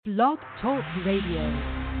Blog Talk Radio.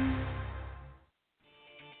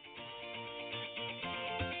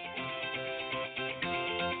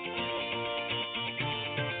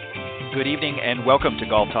 Good evening and welcome to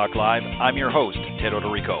Golf Talk Live. I'm your host, Ted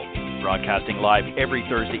Odorico, broadcasting live every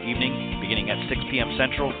Thursday evening beginning at 6 p.m.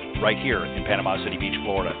 Central right here in Panama City Beach,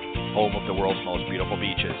 Florida, home of the world's most beautiful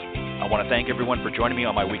beaches. I want to thank everyone for joining me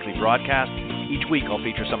on my weekly broadcast. Each week I'll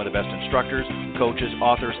feature some of the best instructors, coaches,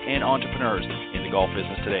 authors, and entrepreneurs in the golf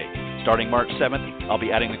business today. Starting March 7th, I'll be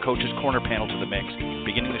adding the Coaches Corner panel to the mix,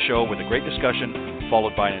 beginning the show with a great discussion,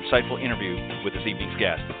 followed by an insightful interview with this evening's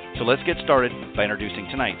guest. So let's get started by introducing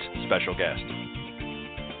tonight's special guest.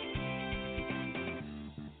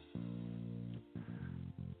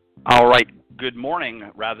 All right, good morning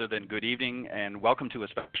rather than good evening, and welcome to a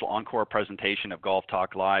special encore presentation of Golf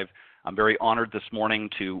Talk Live. I'm very honored this morning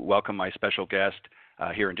to welcome my special guest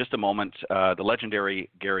here in just a moment, the legendary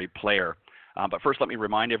Gary Player. But first, let me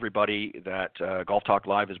remind everybody that Golf Talk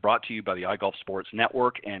Live is brought to you by the iGolf Sports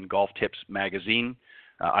Network and Golf Tips Magazine.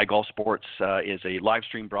 iGolf Sports is a live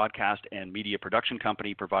stream broadcast and media production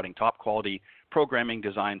company providing top quality programming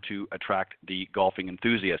designed to attract the golfing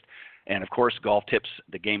enthusiast. And of course, Golf Tips,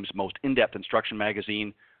 the game's most in-depth instruction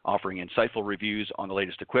magazine, offering insightful reviews on the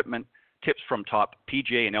latest equipment, tips from top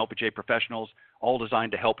PGA and LPGA professionals, all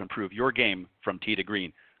designed to help improve your game from tee to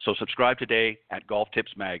green. So subscribe today at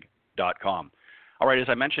golftipsmag.com. All right, as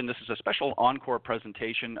I mentioned, this is a special encore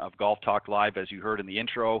presentation of Golf Talk Live, as you heard in the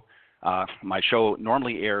intro. My show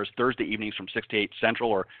normally airs Thursday evenings from 6 to 8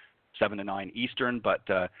 Central or 7 to 9 Eastern, but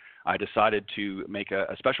I decided to make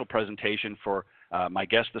a special presentation for my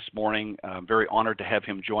guest this morning. I'm very honored to have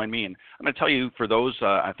him join me. And I'm going to tell you, for those,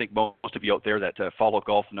 I think most of you out there that follow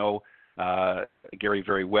golf know Gary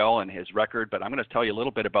very well and his record, but I'm going to tell you a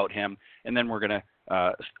little bit about him, and then we're going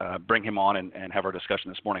to bring him on and have our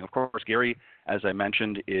discussion this morning. Of course, Gary, as I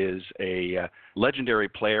mentioned, is a legendary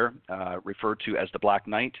player referred to as the Black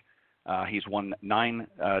Knight. He's won 9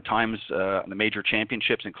 times in the major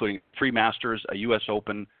championships, including 3 Masters, a U.S.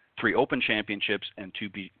 Open, 3 Open championships, and 2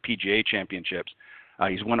 PGA championships.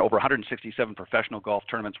 He's won over 167 professional golf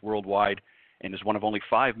tournaments worldwide and is one of only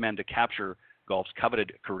 5 men to capture golf's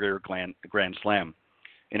coveted career Grand Slam.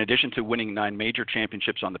 In addition to winning 9 major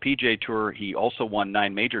championships on the PGA Tour, he also won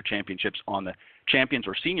 9 major championships on the Champions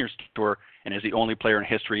or Seniors Tour and is the only player in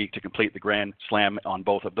history to complete the Grand Slam on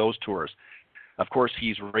both of those tours. Of course,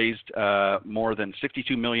 he's raised more than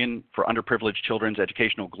 $62 million for underprivileged children's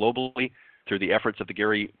education globally through the efforts of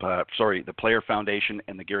the Player Foundation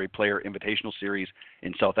and the Gary Player Invitational Series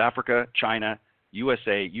in South Africa, China,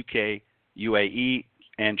 USA, UK, UAE,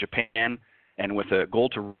 and Japan, and with a goal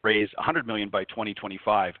to raise $100 million by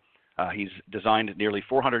 2025. He's designed nearly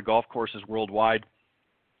 400 golf courses worldwide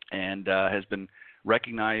and has been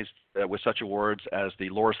recognized with such awards as the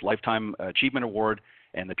Loris Lifetime Achievement Award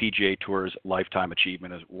and the PGA Tour's Lifetime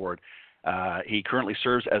Achievement Award. He currently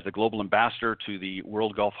serves as the global ambassador to the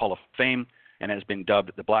World Golf Hall of Fame and has been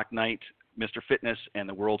dubbed the Black Knight, Mr. Fitness, and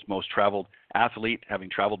the world's most traveled athlete, having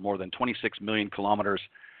traveled more than 26 million kilometers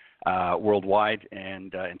worldwide.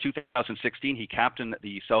 And in 2016, he captained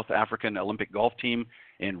the South African Olympic golf team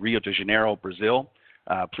in Rio de Janeiro, Brazil.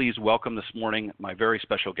 Please welcome this morning my very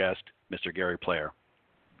special guest, Mr. Gary Player.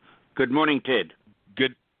 Good morning, Ted.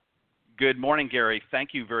 Good morning, Gary.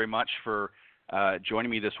 Thank you very much for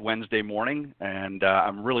joining me this Wednesday morning, and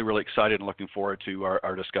I'm really, really excited and looking forward to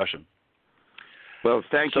our discussion. Well,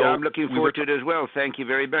 thank you. I'm looking forward to it as well. Thank you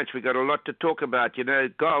very much. We've got a lot to talk about. You know,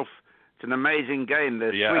 golf, it's an amazing game.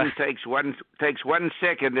 The swing takes 1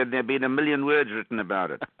 second, and there have been 1 million words written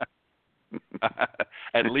about it.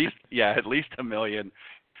 At least 1 million,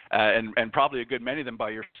 and probably a good many of them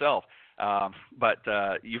by yourself. But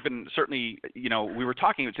you've been certainly, we were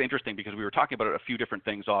talking, it's interesting because we were talking about a few different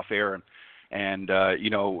things off air, and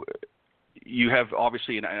you have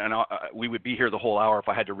obviously, and we would be here the whole hour if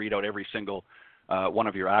I had to read out every single one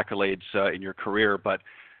of your accolades in your career. But,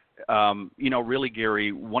 really,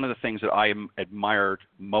 Gary, one of the things that I admire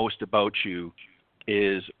most about you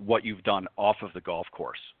is what you've done off of the golf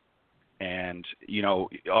course. And,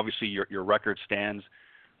 obviously your record stands,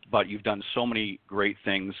 but you've done so many great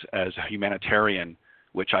things as a humanitarian,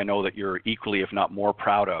 which I know that you're equally, if not more,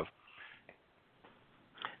 proud of.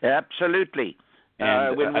 Absolutely.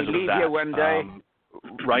 When we leave here one day,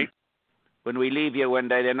 right? When we leave here one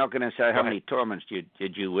day, they're not going to say how many tournaments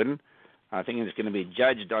did you win. I think it's going to be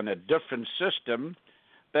judged on a different system.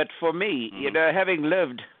 But for me, having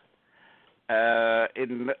lived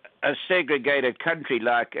in a segregated country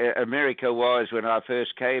like America was when I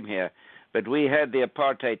first came here, but we had the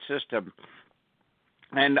apartheid system,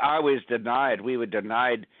 and we were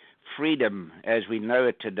denied freedom as we know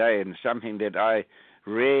it today, and something that I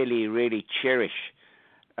really, really cherish.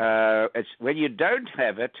 It's when you don't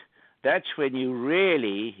have it, that's when you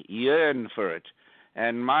really yearn for it.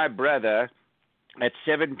 And my brother, at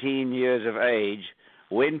 17 years of age,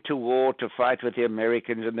 went to war to fight with the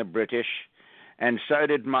Americans and the British, and so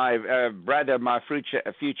did my brother, my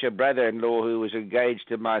future brother-in-law, who was engaged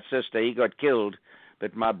to my sister. He got killed,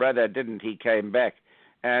 but my brother didn't. He came back.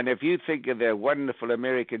 And if you think of the wonderful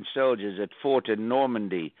American soldiers that fought in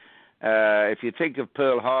Normandy, if you think of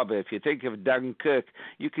Pearl Harbor, if you think of Dunkirk,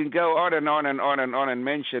 you can go on and on and on and on and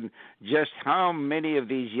mention just how many of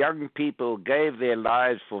these young people gave their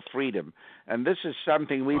lives for freedom. And this is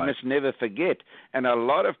something we must never forget. And a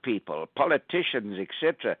lot of people, politicians,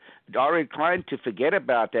 etc., are inclined to forget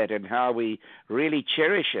about that and how we really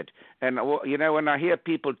cherish it. And, you know, when I hear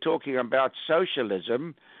people talking about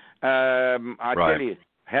socialism, I tell you,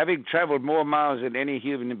 having traveled more miles than any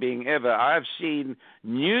human being ever, I've seen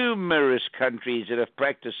numerous countries that have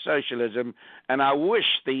practiced socialism, and I wish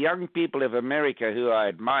the young people of America, who I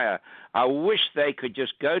admire, I wish they could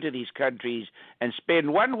just go to these countries and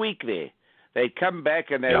spend 1 week there. They'd come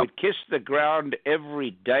back and they would kiss the ground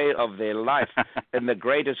every day of their life in the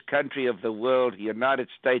greatest country of the world, United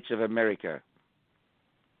States of America.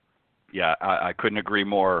 Yeah, I couldn't agree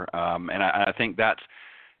more. And I think that's,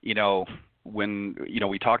 you know, when, you know,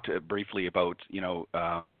 we talked briefly about, you know,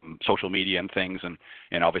 social media and things, and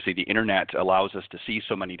obviously the internet allows us to see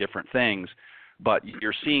so many different things, but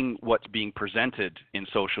you're seeing what's being presented in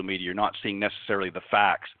social media. You're not seeing necessarily the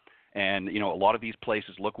facts. And, you know, a lot of these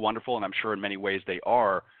places look wonderful, and I'm sure in many ways they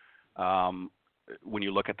are when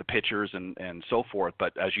you look at the pictures and so forth.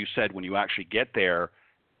 But as you said, when you actually get there,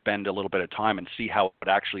 spend a little bit of time and see how it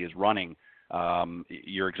actually is running,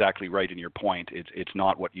 you're exactly right in your point. It's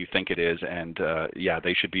not what you think it is. And, yeah,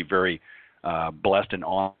 they should be very blessed and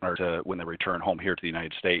honored when they return home here to the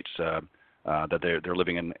United States, that they're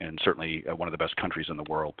living in certainly one of the best countries in the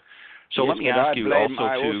world. So let me ask you also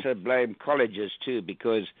I also blame colleges too,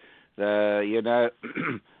 because you know,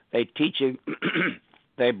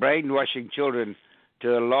 they're brainwashing children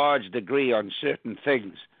to a large degree on certain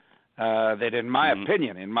things that, in my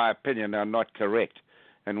opinion, are not correct.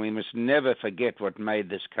 And we must never forget what made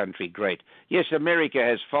this country great. Yes, America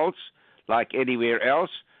has faults like anywhere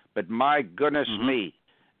else, but my goodness me,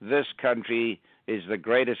 this country is the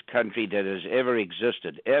greatest country that has ever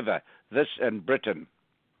existed, ever. This and Britain.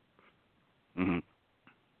 Mm-hmm.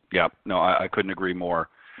 Yeah, no, I couldn't agree more.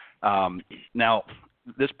 Now,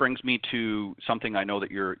 this brings me to something I know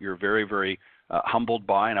that you're very, very humbled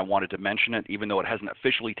by, and I wanted to mention it, even though it hasn't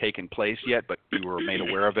officially taken place yet, but you were made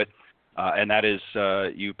aware of it, and that is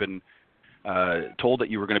you've been told that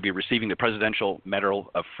you were going to be receiving the Presidential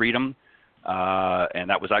Medal of Freedom, and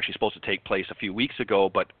that was actually supposed to take place a few weeks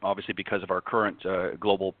ago, but obviously because of our current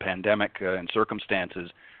global pandemic and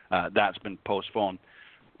circumstances, that's been postponed.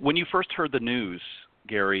 When you first heard the news,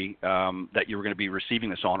 Gary, that you were going to be receiving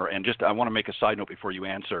this honor, and just I want to make a side note before you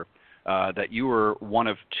answer, that you were one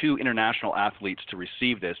of 2 international athletes to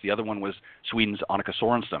receive this. The other one was Sweden's Annika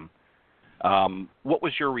Sorenstam. What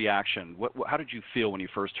was your reaction? How did you feel when you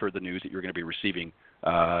first heard the news that you were going to be receiving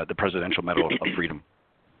the Presidential Medal of Freedom?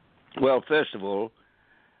 Well, first of all,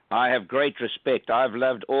 I have great respect. I've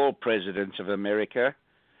loved all presidents of America.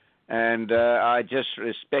 And I just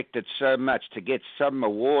respect it so much to get some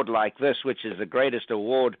award like this, which is the greatest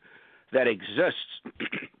award that exists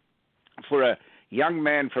for a young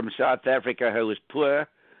man from South Africa who was poor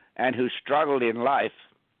and who struggled in life,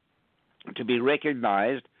 to be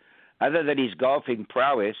recognized, other than his golfing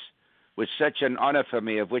prowess, was such an honor for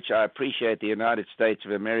me, of which I appreciate the United States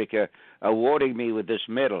of America awarding me with this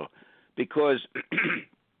medal. Because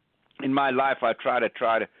in my life I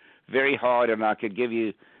try very hard, and I could give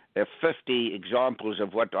you 50 examples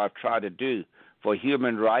of what I've tried to do for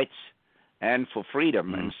human rights and for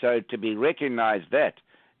freedom. And so to be recognized, that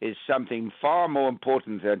is something far more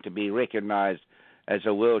important than to be recognized as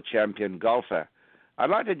a world champion golfer. I'd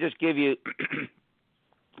like to just give you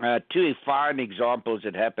 2 fine examples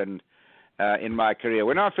that happened in my career.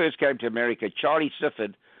 When I first came to America, Charlie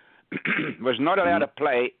Sifford was not allowed to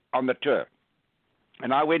play on the tour.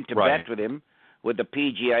 And I went to bat with him with the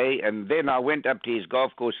PGA, and then I went up to his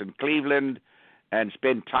golf course in Cleveland and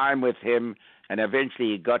spent time with him, and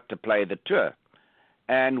eventually he got to play the tour.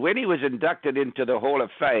 And when he was inducted into the Hall of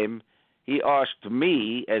Fame, he asked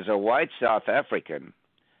me, as a white South African,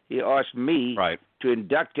 he asked me to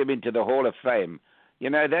induct him into the Hall of Fame. You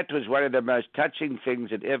know, that was one of the most touching things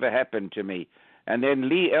that ever happened to me. And then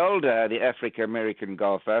Lee Elder, the African-American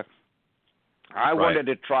golfer, I wanted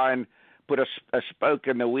to try and put a spoke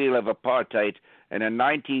in the wheel of apartheid. And in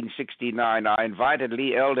 1969, I invited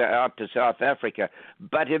Lee Elder out to South Africa.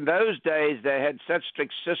 But in those days, they had such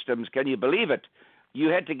strict systems. Can you believe it? You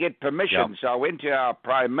had to get permission. Yep. So I went to our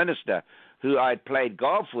prime minister, who I'd played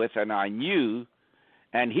golf with, and I knew,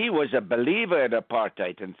 and he was a believer in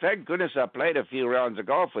apartheid. And thank goodness I played a few rounds of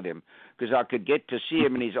golf with him, because I could get to see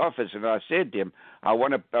him in his office. And I said to him, I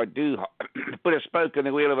want to put a spoke in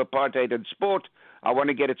the wheel of apartheid in sport. I want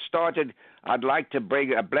to get it started. I'd like to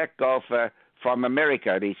bring a black golfer from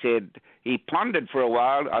America. And he said, he pondered for a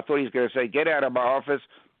while. I thought he was going to say, get out of my office.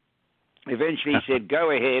 Eventually he said,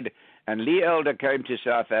 go ahead. And Lee Elder came to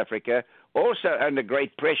South Africa, also under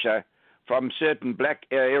great pressure from certain black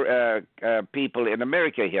people in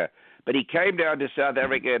America here. But he came down to South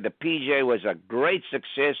Africa. The PGA was a great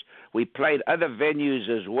success. We played other venues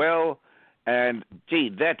as well. And, gee,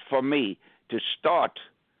 that for me, to start,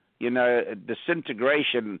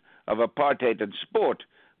 disintegration of apartheid in sport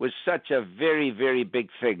was such a very, very big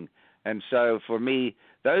thing. And so for me,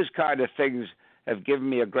 those kind of things have given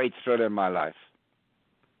me a great thrill in my life.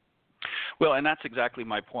 Well, and that's exactly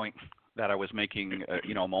my point that I was making,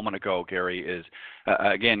 a moment ago, Gary, is,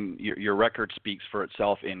 again, your record speaks for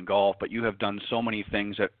itself in golf, but you have done so many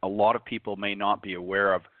things that a lot of people may not be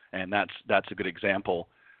aware of, and that's a good example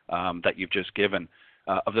that you've just given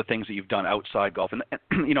of the things that you've done outside golf. And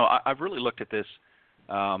I've really looked at this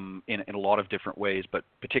in a lot of different ways, but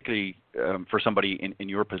particularly for somebody in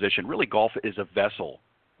your position, really golf is a vessel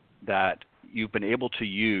that you've been able to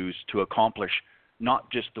use to accomplish not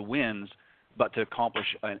just the wins, but to accomplish,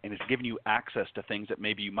 and it's given you access to things that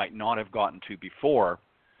maybe you might not have gotten to before,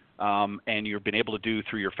 and you've been able to do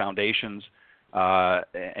through your foundations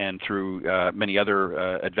and through many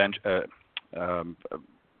other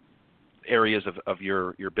areas of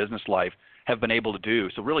your business life have been able to do.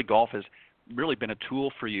 So really golf has really been a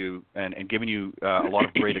tool for you and given you a lot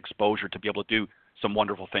of great exposure to be able to do some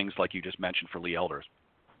wonderful things like you just mentioned for Lee Elders.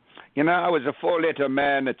 I was a four-letter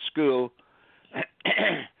man at school,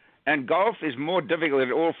 and golf is more difficult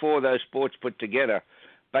than all four of those sports put together.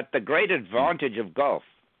 But the great advantage of golf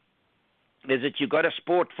is that you got a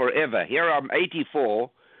sport forever. Here I'm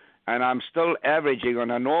 84, and I'm still averaging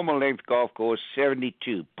on a normal length golf course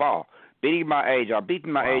 72, par, beating my age. I've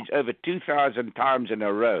beaten my age over 2,000 times in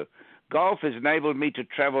a row. Golf has enabled me to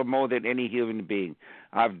travel more than any human being.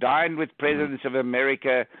 I've dined with presidents of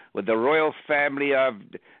America, with the royal family I've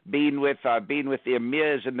been with the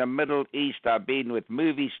emirs in the Middle East. I've been with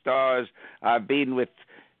movie stars. I've been with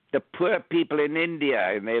the poor people in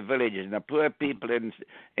India in their villages and the poor people in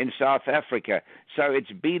South Africa. So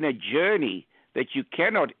it's been a journey that you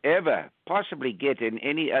cannot ever possibly get in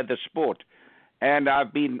any other sport. And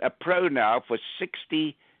I've been a pro now for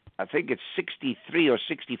 63 or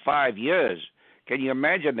 65 years. Can you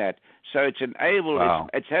imagine that? So it's enabled,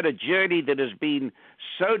 it's had a journey that has been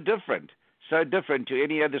so different to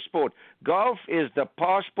any other sport. Golf is the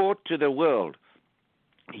passport to the world.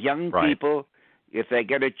 Young people, if they're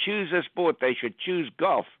going to choose a sport, they should choose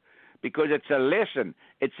golf because it's a lesson.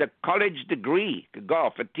 It's a college degree,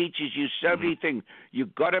 golf. It teaches you so many things.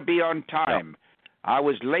 You've got to be on time. I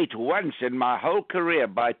was late once in my whole career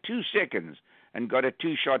by 2 seconds and got a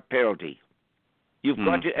 2-shot penalty. You've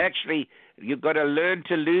got to learn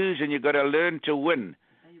to lose and you've got to learn to win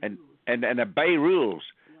and obey rules.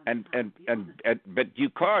 But you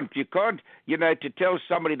can't, to tell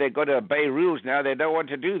somebody they've got to obey rules now, they don't want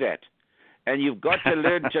to do that. And you've got to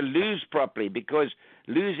learn to lose properly because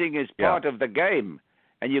losing is part of the game.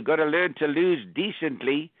 And you've got to learn to lose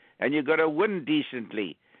decently and you've got to win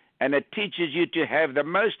decently. And it teaches you to have the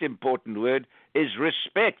most important word is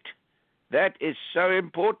respect. That is so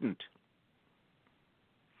important.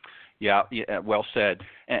 Yeah, well said.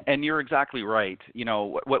 And you're exactly right.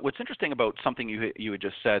 What's interesting about something you had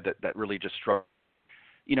just said that really just struck,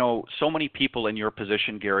 so many people in your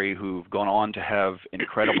position, Gary, who've gone on to have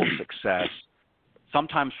incredible success,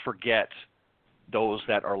 sometimes forget those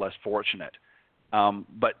that are less fortunate.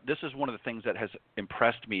 But this is one of the things that has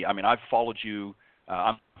impressed me. I mean, I've followed you.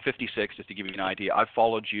 I'm 56, just to give you an idea. I've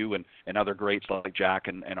followed you and other greats like Jack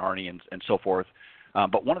and Arnie and so forth.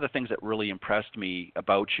 But one of the things that really impressed me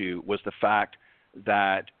about you was the fact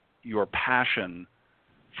that your passion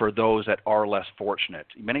for those that are less fortunate.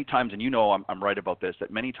 Many times, and I'm right about this,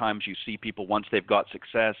 that many times you see people once they've got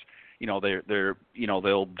success,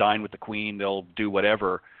 they'll dine with the queen, they'll do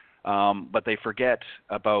whatever, but they forget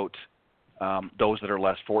about those that are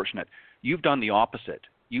less fortunate. You've done the opposite.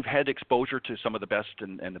 You've had exposure to some of the best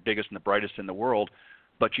and the biggest and the brightest in the world,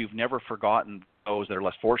 but you've never forgotten those that are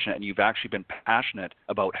less fortunate, and you've actually been passionate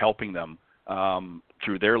about helping them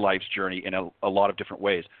through their life's journey in a lot of different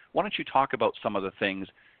ways. Why don't you talk about some of the things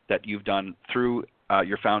that you've done through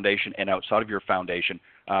your foundation and outside of your foundation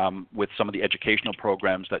with some of the educational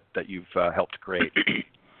programs that you've helped create?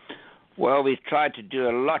 Well, we've tried to do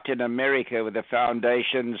a lot in America with the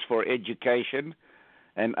foundations for education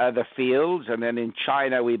and other fields. And then in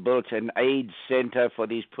China, we built an AIDS center for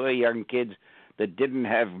these poor young kids that didn't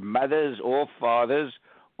have mothers or fathers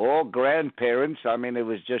or grandparents. I mean, it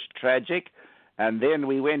was just tragic. And then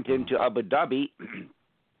we went into Abu Dhabi,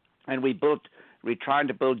 and we're trying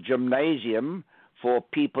to build gymnasium for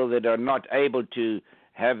people that are not able to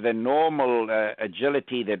have the normal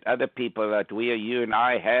agility that other people that you and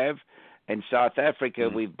I have. In South Africa,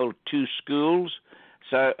 we've built 2 schools.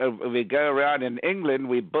 So we go around in England,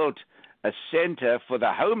 we built a center for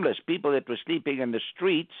the homeless, people that were sleeping in the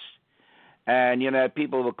streets. And,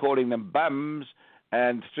 people were calling them bums.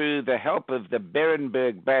 And through the help of the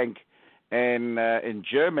Berenberg Bank in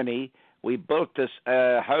Germany, we built this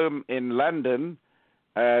home in London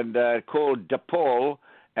and called DePaul.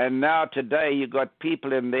 And now today you got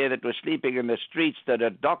people in there that were sleeping in the streets that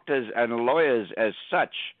are doctors and lawyers as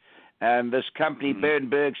such. And this company,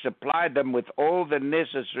 Berenberg, supplied them with all the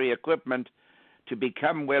necessary equipment to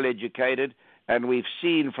become well educated. And we've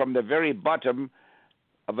seen from the very bottom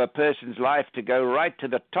of a person's life to go right to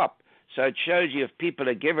the top. So it shows you if people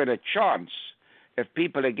are given a chance, a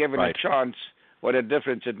chance, what a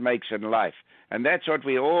difference it makes in life. And that's what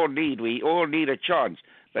we all need. We all need a chance.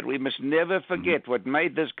 But we must never forget what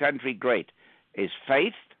made this country great is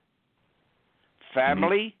faith,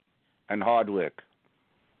 family, and hard work.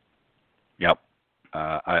 Yep.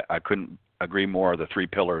 I couldn't agree more. The 3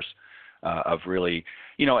 pillars of really,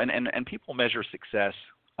 and people measure success,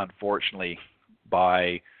 unfortunately,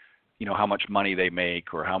 by, how much money they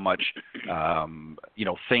make or how much,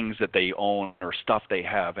 things that they own or stuff they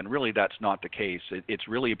have. And really that's not the case. It's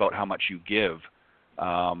really about how much you give.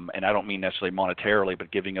 And I don't mean necessarily monetarily, but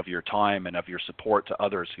giving of your time and of your support to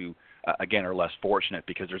others who, again, are less fortunate,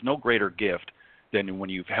 because there's no greater gift than when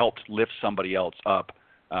you've helped lift somebody else up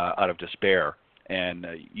out of despair. And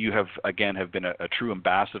you have been a true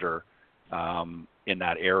ambassador in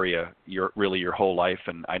that area your whole life,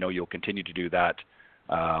 and I know you'll continue to do that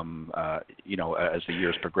as the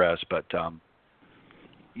years progress. But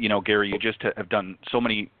Gary, you just have done so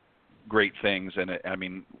many great things, and I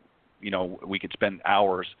mean, we could spend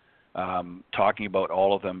hours talking about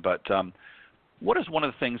all of them, but what is one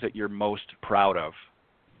of the things that you're most proud of?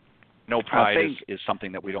 No, pride is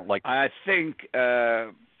something that we don't like. I think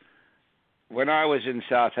when I was in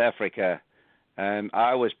South Africa, and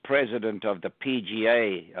I was president of the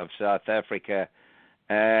PGA of South Africa,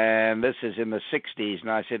 and this is in the 60s, and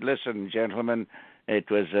I said, listen, gentlemen,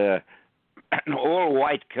 it was an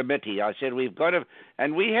all-white committee. I said, we've got to,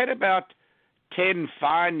 and we had about 10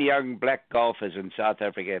 fine young black golfers in South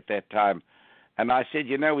Africa at that time. And I said,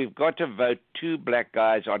 we've got to vote 2 black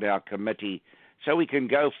guys on our committee so we can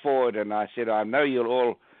go forward. And I said, I know you'll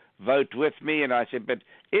all vote with me. And I said, but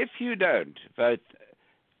if you don't vote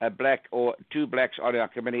a black or 2 blacks on our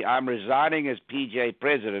committee, I'm resigning as PGA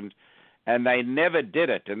president. And they never did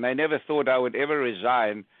it. And they never thought I would ever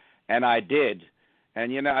resign. And I did.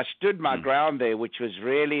 And, I stood my ground there, which was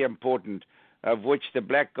really important, of which the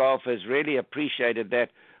black golfers really appreciated that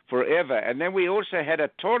forever. And then we also had a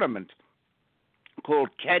tournament called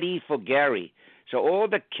Caddy for Gary. So all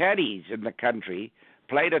the caddies in the country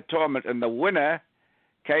played a tournament, and the winner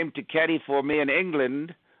came to caddy for me in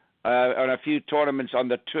England on a few tournaments on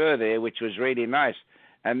the tour there, which was really nice.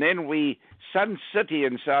 And then Sun City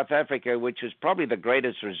in South Africa, which is probably the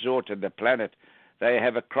greatest resort on the planet, they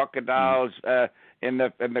have a crocodiles in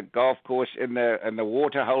the golf course, in the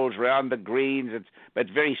water holes around the greens. But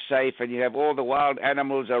very safe, and you have all the wild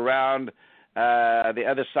animals around the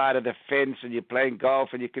other side of the fence, and you're playing golf,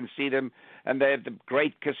 and you can see them. And they have the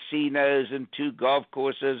great casinos and 2 golf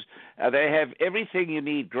courses. They have everything you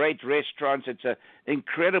need, great restaurants. It's an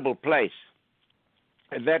incredible place.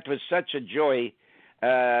 And that was such a joy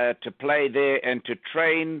to play there and to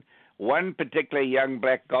train one particular young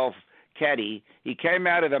black golf caddy. He came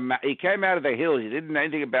out of the hills. He didn't know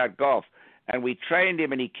anything about golf, and we trained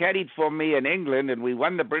him, and he caddied for me in England, and we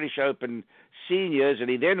won the British Open seniors. And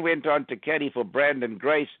he then went on to caddy for Brandon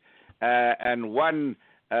Grace and won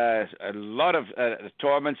a lot of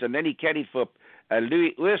tournaments. And then he caddied for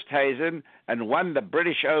Louis Oosthuizen and won the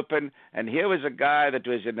British Open. And here was a guy that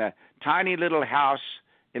was in a tiny little house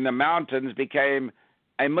in the mountains, became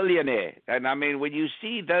a millionaire. And I mean, when you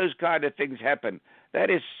see those kind of things happen, that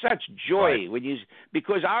is such joy. Right.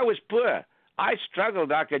 Because I was poor. I struggled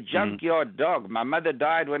like a junkyard dog. My mother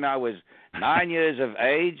died when I was 9 years of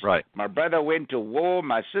age. Right. My brother went to war.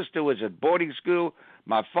 My sister was at boarding school.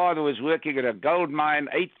 My father was working at a gold mine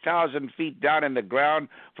 8,000 feet down in the ground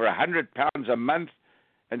for 100 pounds a month.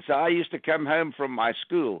 And so I used to come home from my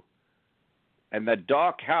school in the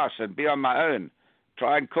dark house and be on my own,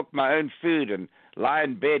 try and cook my own food and lie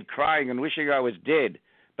in bed crying and wishing I was dead.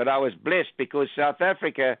 But I was blessed because South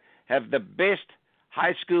Africa have the best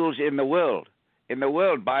high schools in the world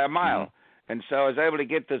by a mile. And so I was able to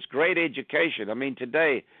get this great education. I mean,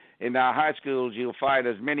 today in our high schools, you'll find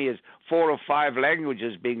as many as 4 or 5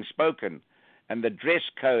 languages being spoken, and the dress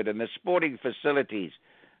code and the sporting facilities.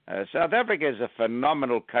 South Africa is a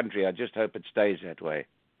phenomenal country. I just hope it stays that way.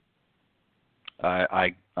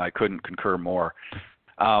 I couldn't concur more.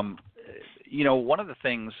 One of the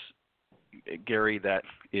things, Gary, that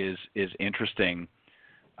is interesting,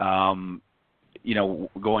 going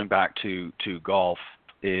back to golf,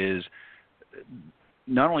 is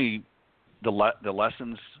not only the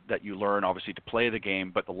lessons that you learn, obviously, to play the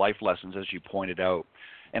game, but the life lessons, as you pointed out.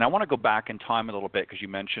 And I want to go back in time a little bit because you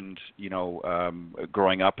mentioned,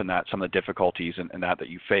 growing up and that some of the difficulties and that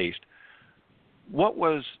you faced. What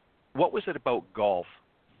was it about golf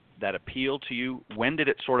that appealed to you? When did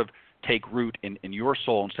it sort of take root in your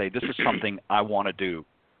soul and say, this is something I want to do?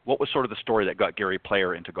 What was sort of the story that got Gary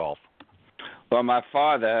Player into golf? Well, my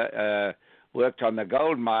father worked on the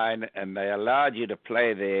gold mine, and they allowed you to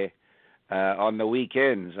play there on the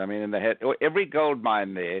weekends. I mean, and they had every gold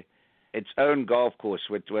mine there, its own golf course,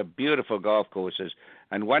 which were beautiful golf courses.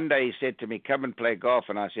 And one day he said to me, come and play golf.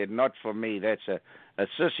 And I said, not for me. That's a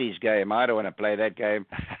sissy's game. I don't want to play that game.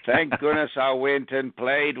 Thank goodness I went and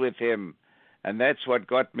played with him. And that's what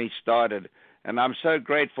got me started. And I'm so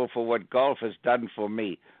grateful for what golf has done for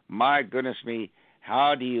me. My goodness me,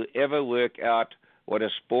 how do you ever work out what a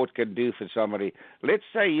sport can do for somebody? Let's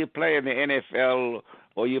say you play in the NFL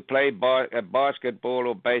or you play basketball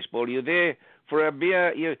or baseball. You're there for a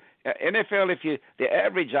mere NFL. The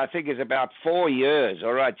average I think is about 4 years.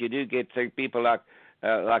 All right, you do get people like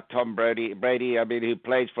Tom Brady. I mean, who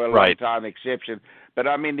plays for a long time, exception. But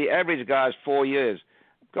I mean, the average guy is 4 years.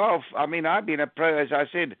 Golf. I mean, I've been a pro, as I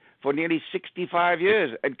said, for nearly 65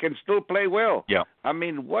 years and can still play well. Yeah. I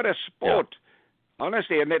mean, what a sport. Yeah.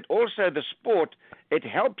 Honestly, and that also the sport, it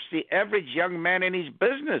helps the average young man in his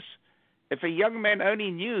business. If a young man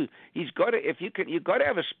only knew you've got to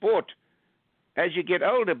have a sport as you get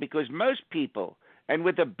older, because most people, and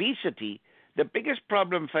with obesity, the biggest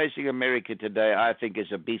problem facing America today, I think,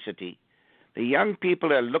 is obesity. The young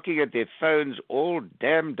people are looking at their phones all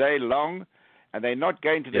damn day long, and they're not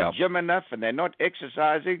going to the gym enough, and they're not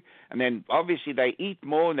exercising, and then obviously they eat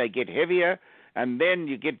more and they get heavier, and then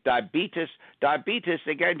you get diabetes. Diabetes,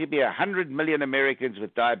 there are going to be 100 million Americans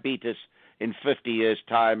with diabetes in 50 years'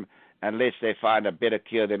 time, unless they find a better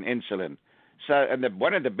cure than insulin. So, and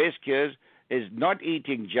one of the best cures is not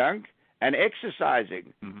eating junk and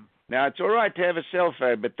exercising. Mm-hmm. Now, it's all right to have a cell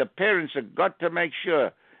phone, but the parents have got to make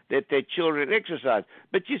sure that their children exercise.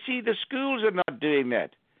 But you see, the schools are not doing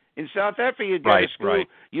that. In South Africa, you go to school,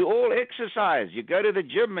 you all exercise. You go to the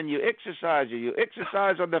gym and you exercise. You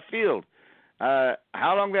exercise on the field.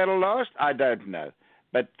 How long that'll last, I don't know.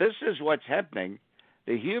 But this is what's happening.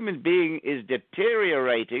 The human being is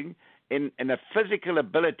deteriorating in a physical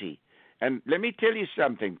ability. And let me tell you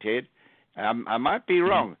something, Ted. I might be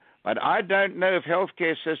wrong, but I don't know if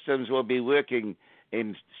healthcare systems will be working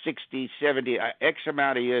in 60, 70, X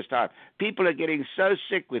amount of years' time. People are getting so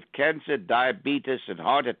sick with cancer, diabetes, and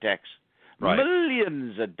heart attacks. Right.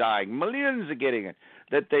 Millions are dying. Millions are getting it.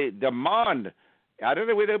 That the demand, I don't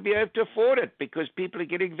know whether they'll be able to afford it because people are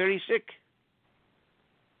getting very sick.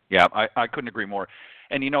 Yeah, I couldn't agree more.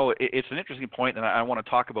 And, it's an interesting point, and I want to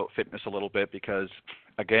talk about fitness a little bit because,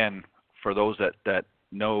 again, for those that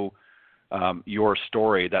know your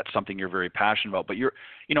story, that's something you're very passionate about. But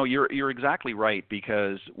you're exactly right,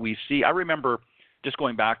 because we see. I remember just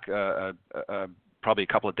going back probably a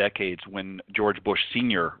couple of decades when George Bush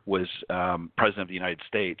Sr. was president of the United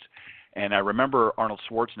States, and I remember Arnold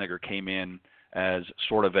Schwarzenegger came in as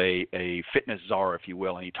sort of a fitness czar, if you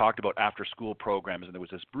will, and he talked about after-school programs, and there was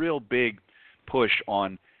this real big push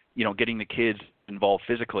on getting the kids involved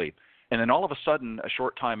physically. And then all of a sudden, a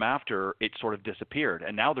short time after, it sort of disappeared.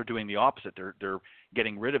 And now they're doing the opposite. They're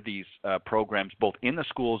getting rid of these programs, both in the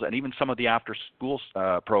schools and even some of the after-school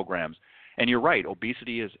programs. And you're right,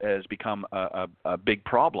 obesity has become a big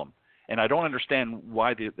problem. And I don't understand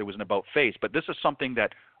why there was an about-face. But this is something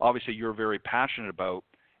that obviously you're very passionate about.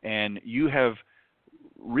 And you have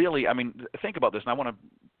really, think about this, and I want to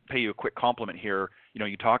pay you a quick compliment here.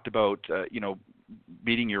 You talked about,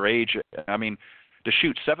 beating your age. I mean, to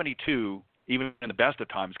shoot 72, even in the best of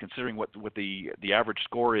times, considering what the average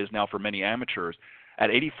score is now for many amateurs, at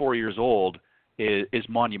 84 years old is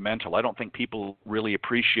monumental. I don't think people really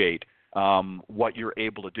appreciate what you're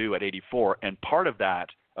able to do at 84. And part of that,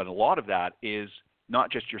 and a lot of that, is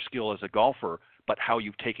not just your skill as a golfer, but how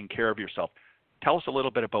you've taken care of yourself. Tell us a little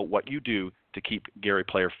bit about what you do to keep Gary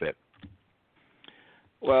Player fit.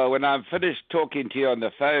 Well, when I'm finished talking to you on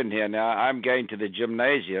the phone here now, I'm going to the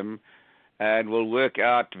gymnasium and will work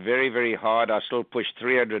out very, very hard. I still push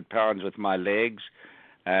 300 pounds with my legs,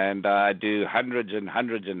 and I do hundreds and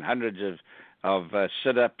hundreds and hundreds of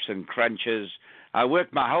sit-ups and crunches. I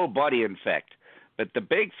work my whole body, in fact. But the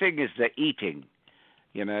big thing is the eating.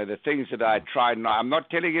 You know, the things that I try. I'm not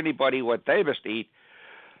telling anybody what they must eat.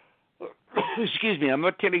 Excuse me, I'm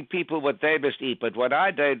not telling people what they must eat, but what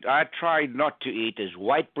I try not to eat is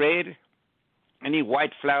white bread, any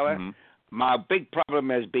white flour. Mm-hmm. My big problem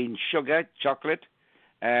has been sugar, chocolate,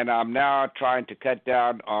 and I'm now trying to cut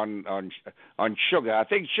down on sugar. I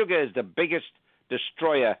think sugar is the biggest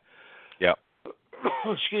destroyer. Yeah.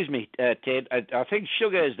 Excuse me, Ted. I think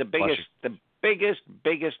sugar is the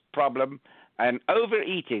biggest problem, and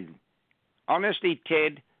overeating. Honestly,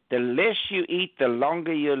 Ted, the less you eat, the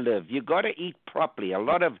longer you live. You got to eat properly. A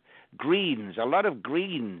lot of greens, a lot of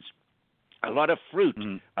fruit,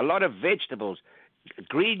 a lot of vegetables,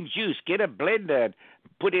 green juice. Get a blender and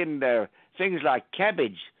put in things like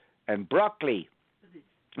cabbage and broccoli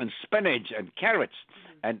and spinach and carrots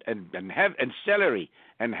and celery,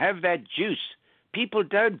 and have that juice. People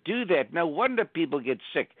don't do that. No wonder people get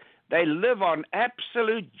sick. They live on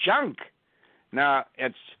absolute junk. Now,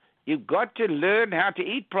 you've got to learn how to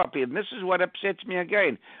eat properly, and this is what upsets me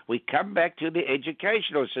again. We come back to the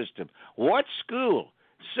educational system. What school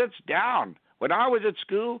sits down? When I was at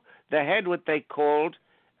school, they had what they called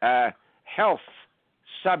health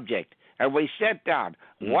subject, and we sat down.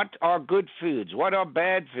 What are good foods? What are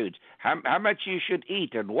bad foods? How much you should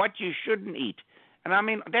eat and what you shouldn't eat. And, I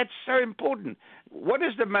mean, that's so important. What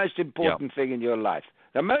is the most important thing in your life?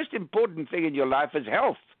 The most important thing in your life is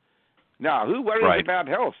health. Now, who worries about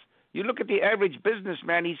health? You look at the average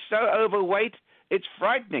businessman, he's so overweight, it's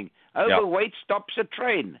frightening. Overweight stops a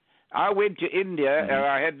train. I went to India and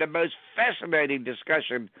I had the most fascinating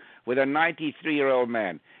discussion with a 93-year-old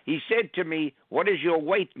man. He said to me, what is your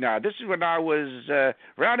weight now? This is when I was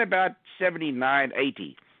around about 79,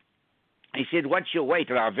 80. He said, what's your weight?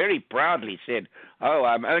 And I very proudly said,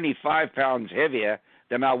 I'm only 5 pounds heavier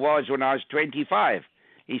than I was when I was 25.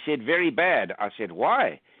 He said, very bad. I said,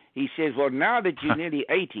 why? He says, well, now that you're nearly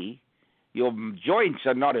 80, your joints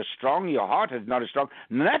are not as strong, your heart is not as strong,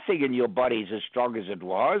 nothing in your body is as strong as it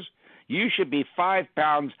was. You should be 5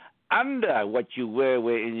 pounds under what you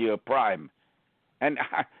were in your prime. And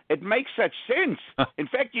it makes such sense. In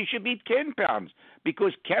fact, you should be 10 pounds,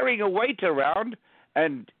 because carrying a weight around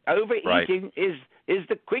and overeating is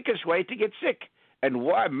the quickest way to get sick. And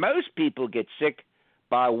why most people get sick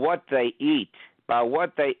by what they eat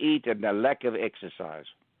and the lack of exercise.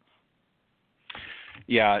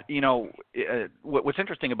 Yeah, what's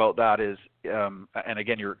interesting about that is, and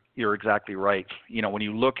again, you're exactly right. When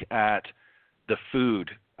you look at the food,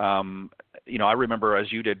 I remember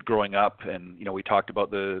as you did growing up, and we talked about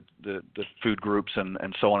the food groups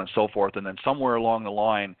and so on and so forth, and then somewhere along the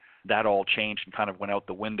line that all changed and kind of went out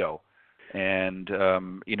the window. And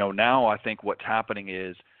now I think what's happening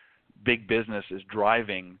is big business is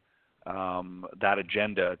driving that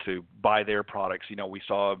agenda to buy their products. We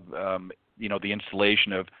saw the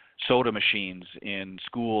installation of soda machines in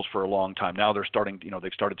schools for a long time. Now they've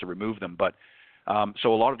started to remove them. But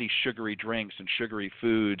so a lot of these sugary drinks and sugary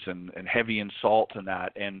foods and heavy in salt and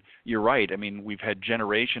that. And you're right. I mean, we've had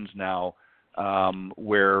generations now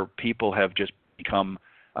where people have just become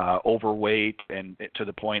overweight and to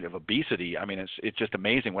the point of obesity. I mean, it's just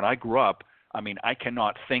amazing. When I grew up, I mean, I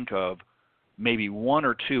cannot think of maybe one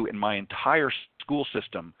or two in my entire school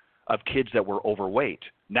system of kids that were overweight.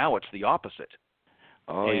 Now it's the opposite.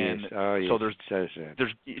 Yes. So there's, do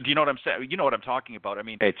you know what I'm saying? You know what I'm talking about. I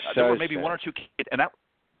mean, there were maybe one or two kids, and that,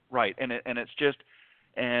 right. And it's just,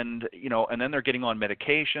 and then they're getting on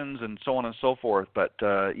medications and so on and so forth. But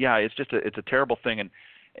it's just it's a terrible thing.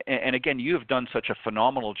 And again, you have done such a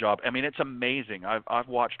phenomenal job. I mean, it's amazing. I've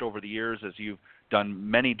watched over the years as you've done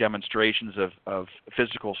many demonstrations of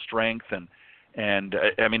physical strength, and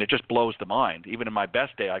I mean, it just blows the mind. Even in my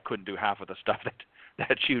best day, I couldn't do half of the stuff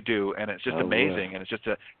that you do, and it's just amazing. And it's just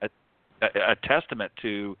a testament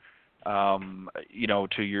to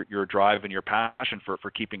to your drive and your passion for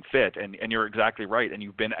keeping fit. And you're exactly right. And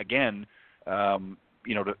you've been, again,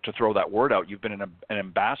 to throw that word out, you've been an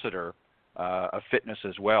ambassador of fitness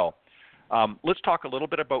as well. Let's talk a little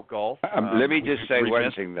bit about golf. Let me just say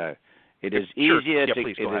one thing, though. It is easier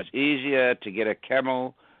to get a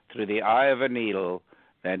camel through the eye of a needle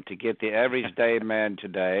than to get the average day man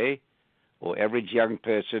today or average young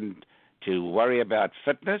person to worry about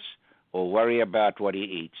fitness or worry about what he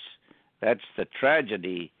eats. That's the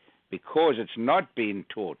tragedy, because it's not being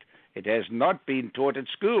taught. It has not been taught at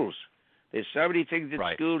schools. There's so many things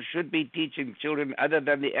that schools should be teaching children other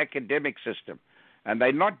than the academic system, and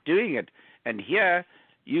they're not doing it. And here,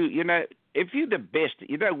 you know, if you're the best,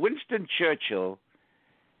 you know, Winston Churchill,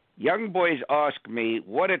 young boys ask me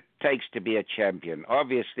what it takes to be a champion.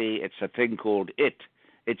 Obviously, it's a thing called it.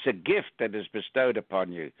 It's a gift that is bestowed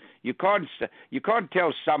upon you. You can't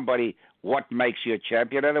tell somebody what makes you a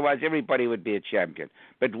champion, otherwise everybody would be a champion.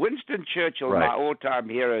 But Winston Churchill, my all-time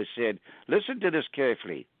hero, said, listen to this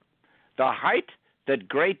carefully, the height that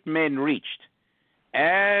great men reached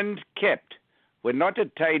and kept were not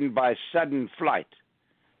attained by sudden flight,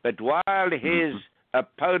 but while his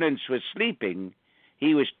opponents were sleeping,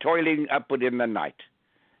 he was toiling upward in the night.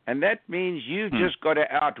 And that means you've just got to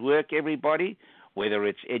outwork everybody, whether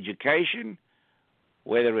it's education,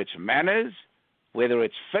 whether it's manners, whether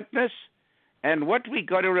it's fitness. And what we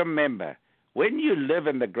got to remember, when you live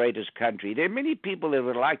in the greatest country, there are many people that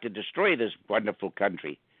would like to destroy this wonderful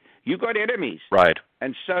country. You got enemies. Right.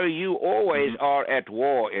 And so you always are at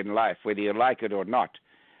war in life, whether you like it or not.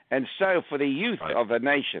 And so for the youth of a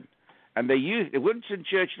nation, and the youth, Winston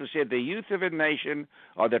Churchill said, the youth of a nation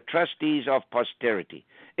are the trustees of posterity.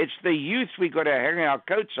 It's the youth we got to hang our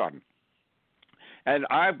coats on. And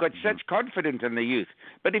I've got such confidence in the youth.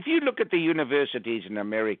 But if you look at the universities in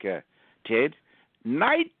America, Ted,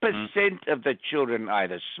 9% of the children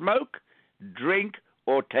either smoke, drink,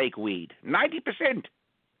 or take weed. 90%.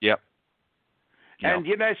 Yep. And,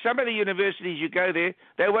 you know, some of the universities, you go there,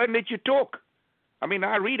 they won't let you talk. I mean,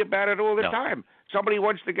 I read about it all the time. Somebody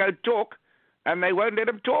wants to go talk, and they won't let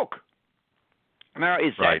them talk. Now,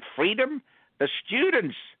 is that freedom? The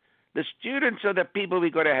students are the people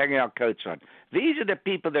we've got to hang our coats on. These are the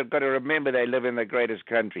people that have got to remember they live in the greatest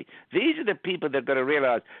country. These are the people that have got to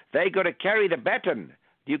realize they got to carry the baton.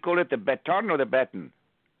 Do you call it the baton or the baton?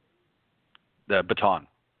 The baton.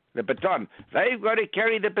 The baton. They've got to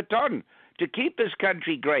carry the baton to keep this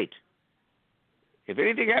country great. If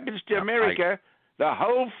anything happens to America, the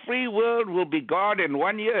whole free world will be gone in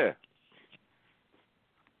 1 year.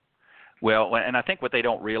 Well, and I think what they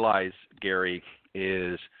don't realize, Gary,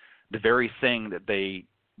 is the very thing that they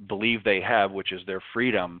believe they have, which is their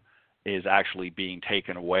freedom, is actually being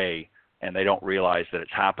taken away, and they don't realize that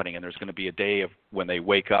it's happening. And there's going to be a day of when they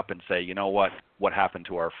wake up and say, you know what happened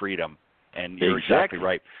to our freedom? And you're exactly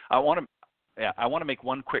right. I want to make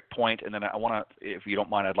one quick point, and then I want to, if you don't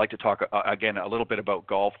mind, I'd like to talk again a little bit about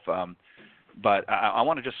golf. But I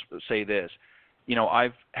want to just say this. You know,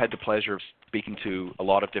 I've had the pleasure of speaking to a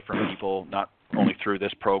lot of different people, not only through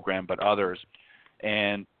this program but others.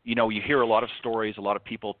 And, you know, you hear a lot of stories, a lot of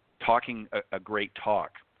people talking a great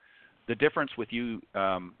talk. The difference with you,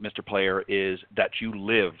 Mr. Player, is that you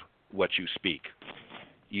live what you speak.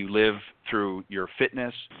 You live through your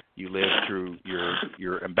fitness, you live through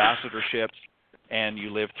your ambassadorships, and you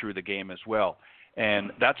live through the game as well.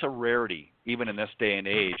 And that's a rarity, even in this day and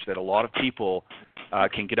age, that a lot of people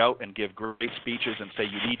can get out and give great speeches and say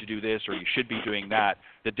you need to do this or you should be doing that.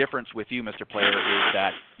 The difference with you, Mr. Player, is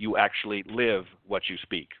that you actually live what you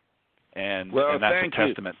speak. And that's a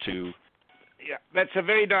testament to... Yeah, that's a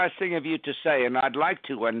very nice thing of you to say, and I'd like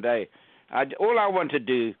to one day. All I want to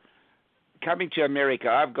do, coming to America,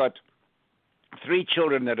 I've got 3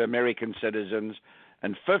 children that are American citizens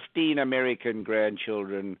and 15 American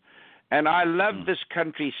grandchildren, and I love this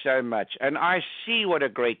country so much, and I see what a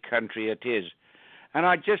great country it is. And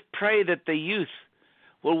I just pray that the youth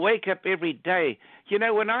will wake up every day. You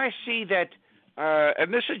know, when I see that,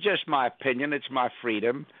 and this is just my opinion, it's my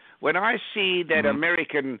freedom, when I see that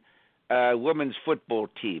American women's football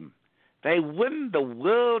team, they win the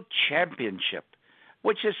world championship,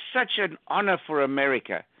 which is such an honor for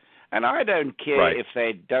America. And I don't care if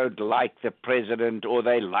they don't like the president or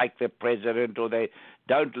they like the president or they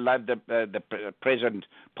don't love the present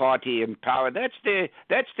party in power. That's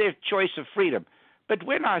their choice of freedom. But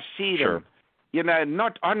when I see them, you know,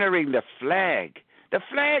 not honoring the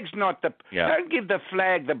flag's not the. Don't give the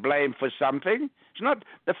flag the blame for something. It's not.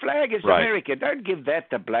 The flag is America. Don't give that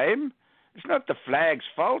the blame. It's not the flag's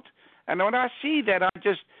fault. And when I see that,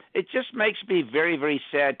 it just makes me very, very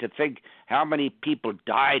sad to think how many people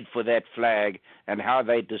died for that flag and how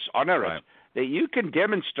they dishonor it. That you can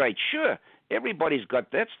demonstrate, sure, everybody's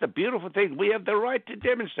got, that's the beautiful thing. We have the right to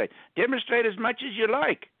demonstrate. Demonstrate as much as you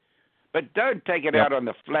like. But don't take it out on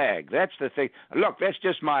the flag. That's the thing. Look, that's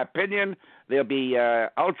just my opinion. There'll be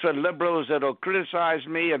ultra liberals that'll criticize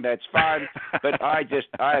me, and that's fine. But I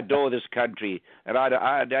adore this country, and I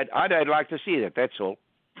don't like to see that. That's all.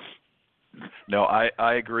 No,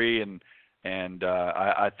 I agree, and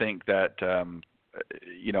I think that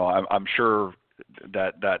I'm sure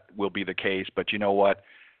that will be the case. But you know what?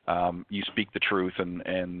 You speak the truth,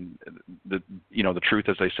 and the truth,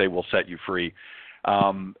 as they say, will set you free.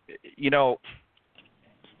 One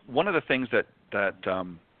of the things that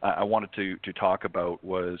I wanted to talk about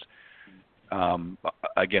was,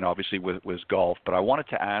 again, obviously was golf, but I wanted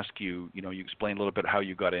to ask you, you explained a little bit how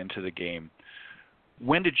you got into the game.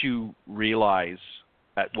 When did you realize,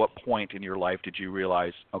 at what point in your life did you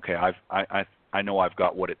realize, okay, I know I've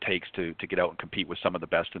got what it takes to get out and compete with some of the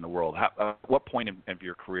best in the world? What point of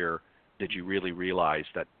your career did you really realize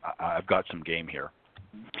that I've got some game here?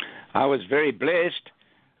 I was very blessed.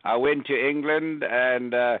 I went to England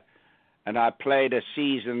and I played a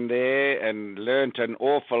season there and learnt an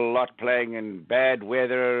awful lot playing in bad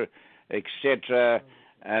weather, etc.,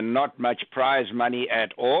 and not much prize money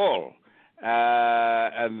at all.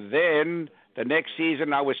 And then the next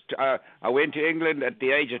season I went to England at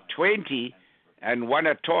the age of 20 and won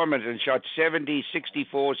a tournament and shot 70,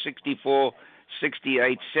 64, 64,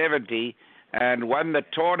 68, 70, and won the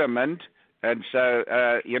tournament. And so,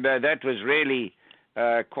 that was really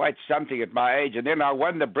quite something at my age. And then I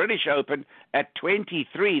won the British Open at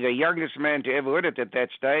 23, the youngest man to ever win it at that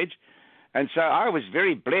stage. And so I was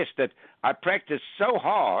very blessed that I practiced so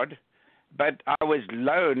hard, but I was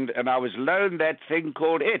loaned that thing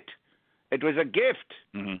called it. It was a gift.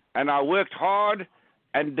 Mm-hmm. And I worked hard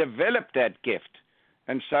and developed that gift.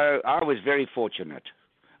 And so I was very fortunate.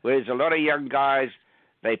 Whereas a lot of young guys,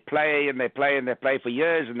 they play and they play and they play for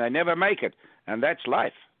years and they never make it. And that's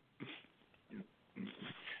life.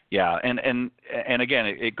 Yeah, and again,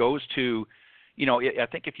 it goes to, I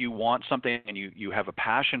think if you want something and you have a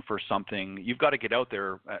passion for something, you've got to get out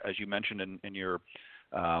there, as you mentioned in your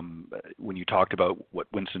when you talked about what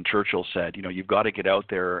Winston Churchill said. You've got to get out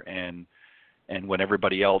there and when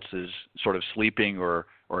everybody else is sort of sleeping or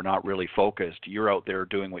not really focused, you're out there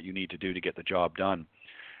doing what you need to do to get the job done.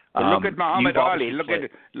 Well, look at Muhammad Ali.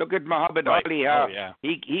 Look at Muhammad Ali. How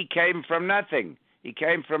he came from nothing. He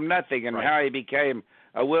came from nothing, and how he became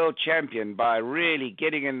a world champion by really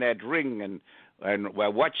getting in that ring and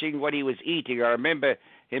watching what he was eating. I remember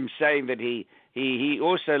him saying that he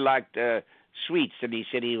also liked sweets, and he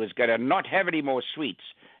said he was going to not have any more sweets,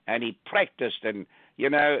 and he practiced. And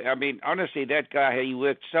honestly, that guy, he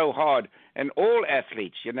worked so hard. And all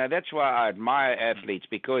athletes, that's why I admire athletes,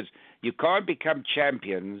 because you can't become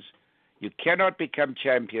champions. You cannot become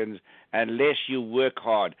champions unless you work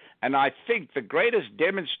hard. And I think the greatest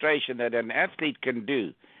demonstration that an athlete can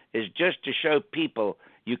do is just to show people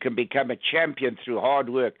you can become a champion through hard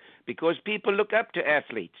work, because people look up to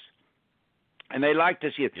athletes and they like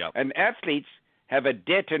to see it. Yep. And athletes have a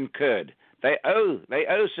debt incurred. They owe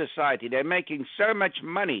society. They're making so much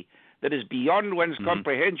money that is beyond one's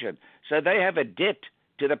comprehension. So they have a debt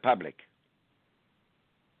to the public.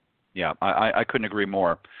 Yeah, I couldn't agree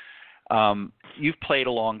more. You've played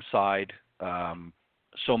alongside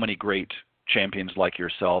so many great champions like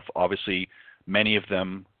yourself. Obviously, many of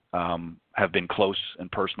them have been close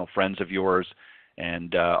and personal friends of yours.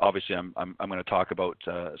 And obviously, I'm going to talk about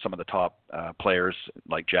some of the top players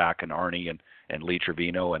like Jack and Arnie and Lee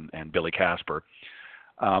Trevino and Billy Casper.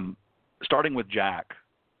 Starting with Jack,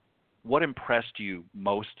 what impressed you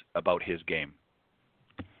most about his game?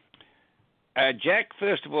 Jack,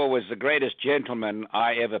 first of all, was the greatest gentleman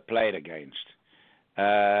I ever played against.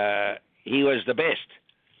 He was the best.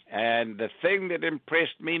 And the thing that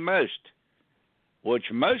impressed me most,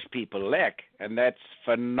 which most people lack, and that's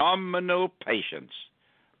phenomenal patience.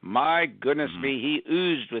 My goodness me, he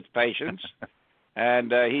oozed with patience,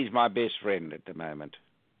 and he's my best friend at the moment.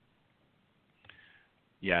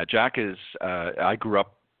 Yeah, Jack is, I grew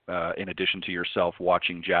up, in addition to yourself,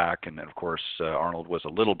 watching Jack, and of course Arnold was a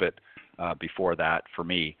little bit before that for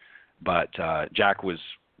me, but Jack was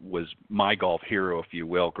my golf hero, if you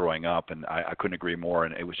will, growing up, and I couldn't agree more,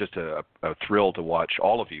 and it was just a thrill to watch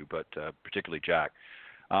all of you, but particularly Jack.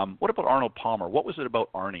 What about Arnold Palmer? What was it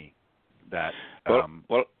about Arnie that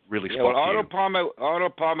really spoke to you?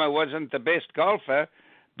 Arnold Palmer wasn't the best golfer,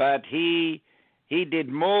 but he did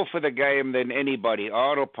more for the game than anybody.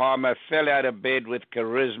 Arnold Palmer fell out of bed with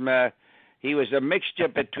charisma. He was a mixture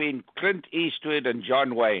between Clint Eastwood and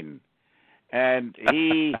John Wayne. And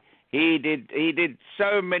he did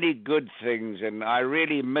so many good things, and I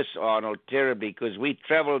really miss Arnold terribly, because we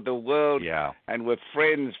traveled the world and were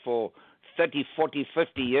friends for 30, 40,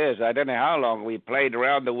 50 years. I don't know how long. We played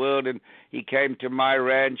around the world, and he came to my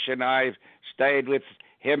ranch, and I stayed with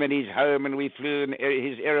him in his home, and we flew in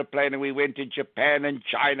his aeroplane, and we went to Japan and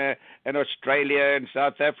China and Australia and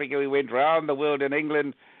South Africa. We went around the world in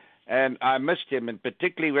England, and I missed him, and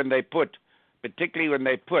particularly when they put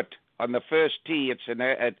on the first tee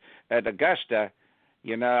at Augusta.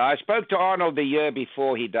 You know, I spoke to Arnold the year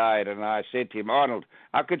before he died, and I said to him, Arnold,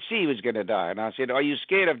 I could see he was going to die. And I said, are you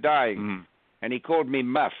scared of dying? Mm. And he called me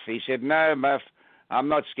Muff. He said, no, Muff, I'm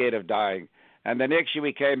not scared of dying. And the next year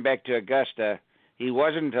we came back to Augusta. He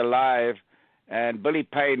wasn't alive, and Billy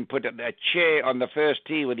Payne put a chair on the first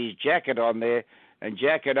tee with his jacket on there, and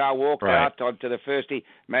Jack and I walked out onto the first tee.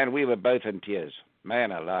 Man, we were both in tears.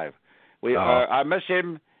 Man alive. I miss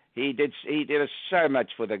him. He did so much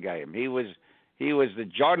for the game. He was the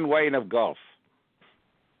John Wayne of golf.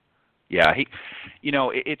 Yeah,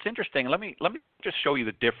 it's interesting. Let me just show you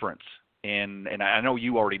the difference and I know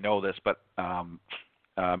you already know this, but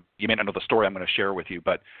you may not know the story I'm going to share with you.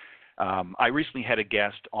 But I recently had a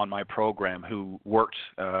guest on my program who worked.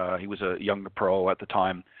 He was a young pro at the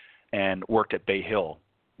time, and worked at Bay Hill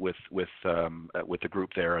with the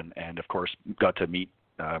group there, and of course got to meet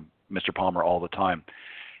Mr. Palmer all the time.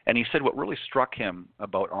 And he said what really struck him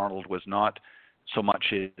about Arnold was not so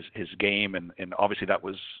much his game, and obviously that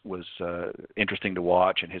was interesting to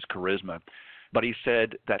watch, and his charisma, but he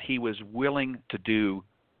said that he was willing to do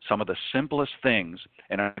some of the simplest things.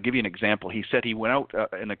 And I'll give you an example. He said he went out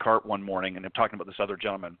in the cart one morning, and I'm talking about this other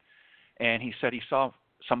gentleman, and he said he saw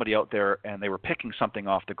somebody out there, and they were picking something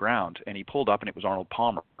off the ground, and he pulled up, and it was Arnold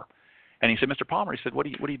Palmer. And he said, Mr. Palmer, he said, what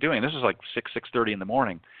are you doing? This is like 6:30 in the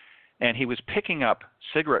morning. And he was picking up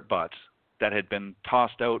cigarette butts that had been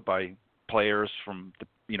tossed out by players from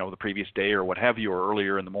the previous day or what have you, or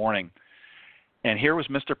earlier in the morning. And here was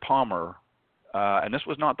Mr. Palmer, and this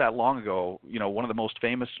was not that long ago, one of the most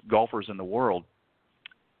famous golfers in the world,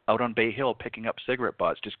 out on Bay Hill picking up cigarette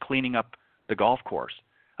butts, just cleaning up the golf course.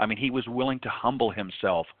 I mean, he was willing to humble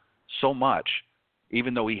himself so much,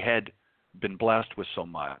 even though he had been blessed with so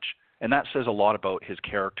much. And that says a lot about his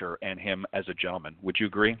character and him as a gentleman. Would you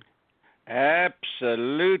agree?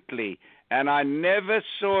 Absolutely. And I never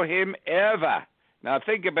saw him ever. Now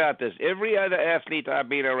think about this. Every other athlete I've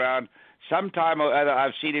been around, sometime or other,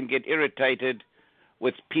 I've seen him get irritated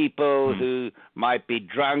with people who might be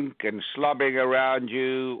drunk and slobbering around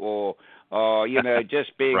you, or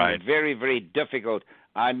just being very, very difficult.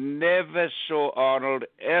 I never saw Arnold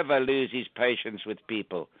ever lose his patience with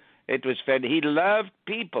people. It was fun. He loved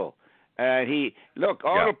people.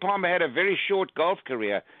 Arnold Palmer had a very short golf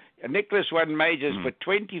career. Nicholas won majors for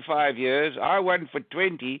 25 years. I won for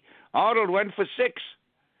 20. Arnold won for 6.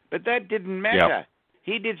 But that didn't matter. Yep.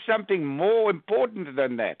 He did something more important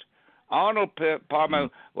than that. Arnold Palmer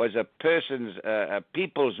was a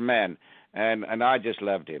people's man, and I just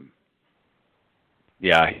loved him.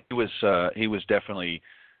 Yeah, he was definitely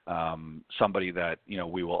somebody that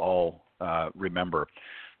we will all remember.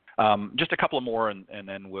 Just a couple more, and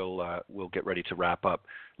then we'll get ready to wrap up.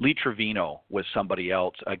 Lee Trevino was somebody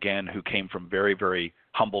else, again, who came from very, very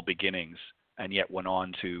humble beginnings, and yet went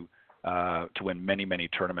on to win many, many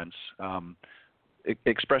tournaments.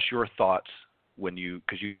 Express your thoughts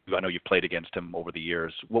because I know you've played against him over the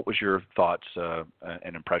years. What was your thoughts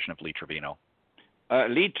and impression of Lee Trevino?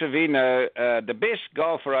 Lee Trevino, the best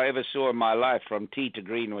golfer I ever saw in my life from tee to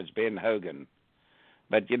green was Ben Hogan.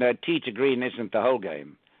 But, tee to green isn't the whole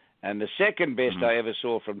game. And the second best I ever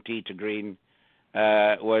saw from tee to green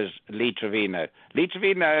was Lee Trevino. Lee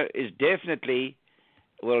Trevino is definitely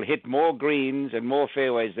will hit more greens and more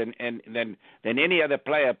fairways than any other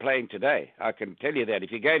player playing today. I can tell you that.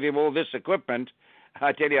 If you gave him all this equipment,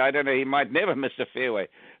 I tell you, I don't know, he might never miss a fairway.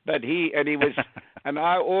 But he was, and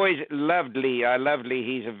I always loved Lee. I love Lee.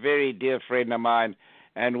 He's a very dear friend of mine,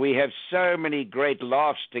 and we have so many great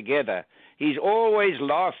laughs together. He's always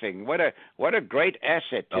laughing. What a great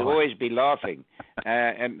asset to always be laughing.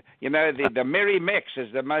 The Merry Mex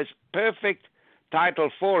is the most perfect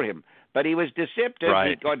title for him. But he was deceptive. Right.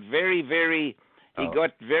 He got very, very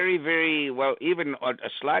even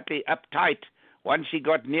slightly uptight. Once he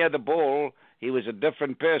got near the ball, he was a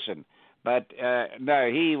different person. But no,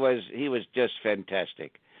 he was just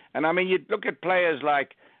fantastic. And I mean, you look at players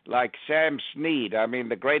like Sam Snead. I mean,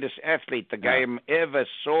 the greatest athlete the game ever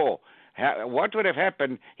saw. What would have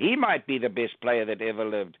happened? He might be the best player that ever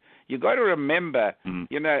lived. You got to remember,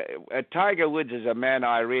 Tiger Woods is a man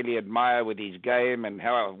I really admire with his game and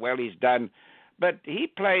how well he's done, but he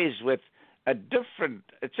plays with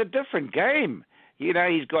it's a different game.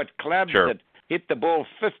 He's got clubs that hit the ball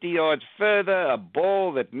 50 yards further, a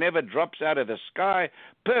ball that never drops out of the sky,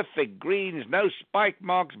 perfect greens, no spike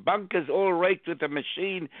marks, bunkers all raked with a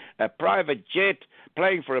machine, a private jet,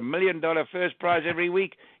 playing for $1 million first prize every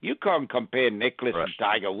week. You can't compare Nicklaus and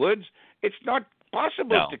Tiger Woods. It's not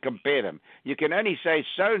possible to compare them. You can only say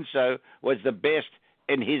so-and-so was the best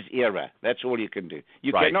in his era. That's all you can do.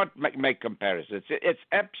 You cannot make comparisons. It's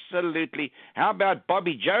absolutely... How about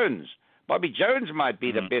Bobby Jones? Bobby Jones might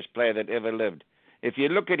be the best player that ever lived. If you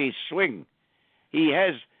look at his swing, he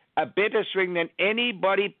has a better swing than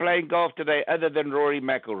anybody playing golf today other than Rory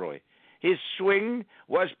McIlroy. His swing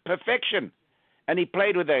was perfection. And he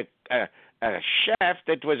played with a shaft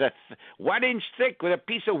that was 1 inch thick with a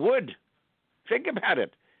piece of wood. Think about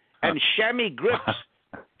it. And chamois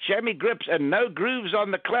grips and no grooves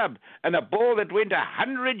on the club, and a ball that went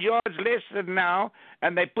 100 yards less than now,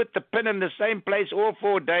 and they put the pin in the same place all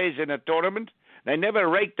 4 days in a tournament. They never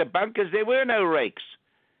raked the bunkers. There were no rakes.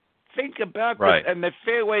 Think about that. And the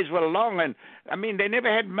fairways were long, and, I mean, they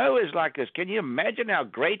never had mowers like this. Can you imagine how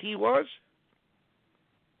great he was?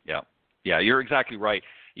 Yeah, you're exactly right.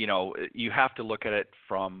 You know, you have to look at it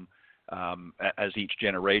from as each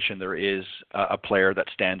generation there is a player that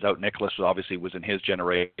stands out. Nicklaus obviously was in his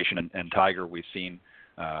generation, and Tiger we've seen,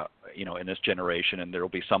 in this generation, and there will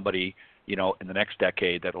be somebody, in the next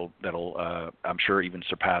decade that'll I'm sure even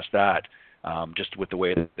surpass that, just with the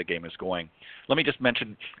way that the game is going. Let me just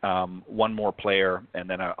mention one more player, and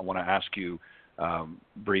then I want to ask you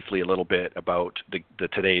briefly a little bit about the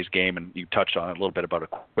today's game, and you touched on it a little bit about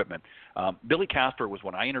equipment. Billy Casper was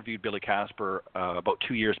when I interviewed Billy Casper about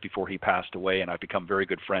 2 years before he passed away, and I've become very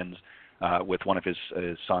good friends with one of his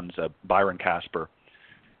sons, Byron Casper.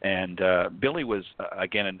 And Billy was,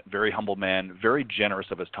 again, a very humble man, very generous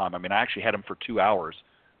of his time. I mean, I actually had him for 2 hours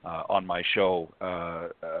on my show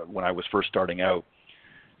when I was first starting out.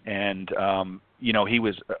 And, he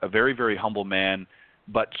was a very, very humble man,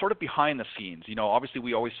 but sort of behind the scenes. Obviously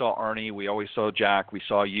we always saw Arnie, we always saw Jack, we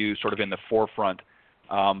saw you sort of in the forefront.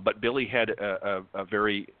 But Billy had a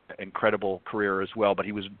very incredible career as well, but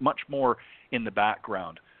he was much more in the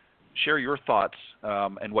background. Share your thoughts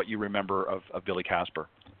and what you remember of Billy Casper.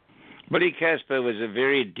 Billy Casper was a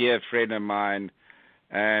very dear friend of mine,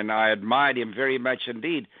 and I admired him very much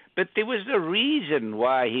indeed. But there was a reason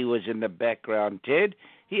why he was in the background, Ted.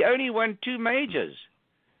 He only won 2 majors.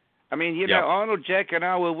 I mean, Arnold, Jack, and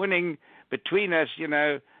I were winning between us,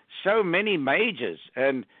 so many majors.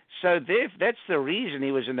 And so that's the reason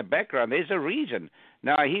he was in the background. There's a reason.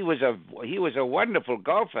 Now, he was a wonderful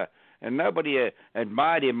golfer, and nobody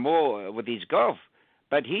admired him more with his golf.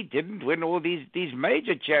 But he didn't win all these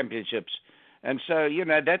major championships. And so,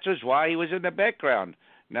 that was why he was in the background.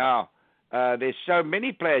 Now, there's so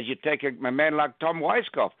many players. You take a man like Tom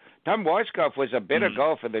Weiskopf. Tom Weiskopf was a better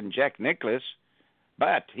golfer than Jack Nicklaus.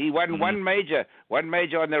 But he won one major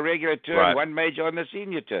on the regular tour, and 1 major on the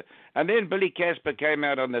senior tour. And then Billy Casper came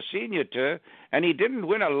out on the senior tour, and he didn't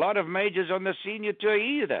win a lot of majors on the senior tour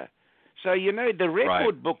either. So, the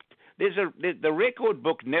record book, the record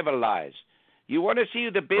book never lies. You want to see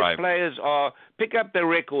who the best players are, pick up the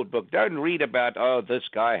record book. Don't read about, this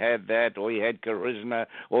guy had that, or he had charisma,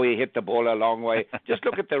 or he hit the ball a long way. Just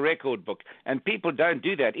look at the record book. And people don't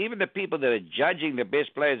do that. Even the people that are judging the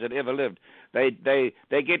best players that ever lived, they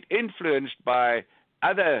get influenced by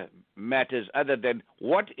other matters other than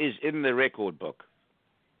what is in the record book.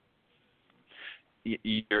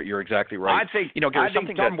 You're exactly right.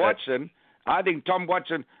 I think Tom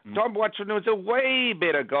Watson was a way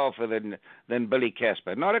better golfer than Billy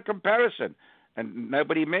Casper. Not a comparison. And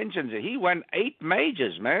nobody mentions it. He won 8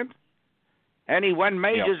 majors, man. And he won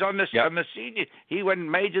majors on the senior. He won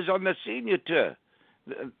majors on the senior tour.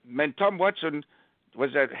 Man, Tom Watson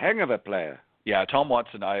was a hang of a player. Yeah, Tom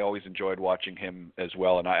Watson, I always enjoyed watching him as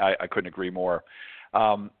well, and I couldn't agree more.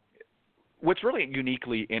 What's really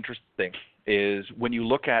uniquely interesting is when you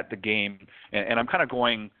look at the game, and I'm kind of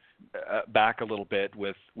going back a little bit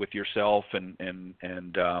with yourself and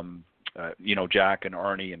Jack and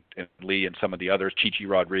Arnie and Lee and some of the others, Chichi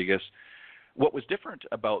Rodriguez. What was different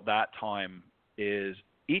about that time is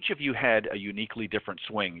each of you had a uniquely different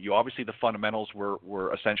swing. You obviously, the fundamentals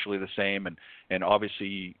were essentially the same, and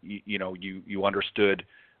obviously you understood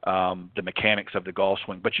the mechanics of the golf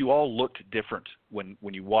swing, but you all looked different when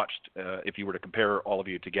you watched, if you were to compare all of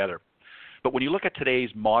you together. But when you look at today's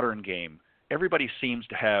modern game, everybody seems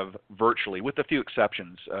to have virtually, with a few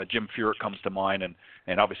exceptions, Jim Furyk comes to mind,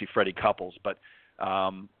 and obviously Freddie Couples, but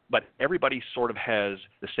everybody sort of has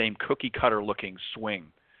the same cookie-cutter-looking swing.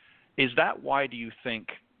 Is that why do you think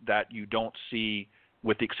that you don't see,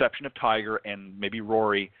 with the exception of Tiger and maybe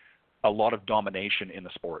Rory, a lot of domination in the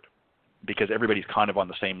sport? because everybody's kind of on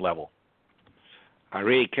the same level? I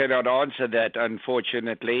really cannot answer that,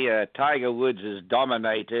 unfortunately. Tiger Woods has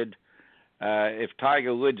dominated. If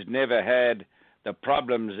Tiger Woods never had the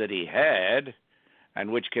problems that he had,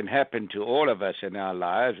 and which can happen to all of us in our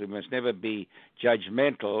lives, we must never be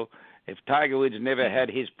judgmental. If Tiger Woods never had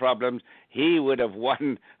his problems, he would have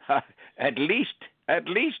won at least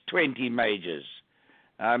 20 majors.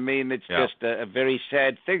 I mean, it's just a very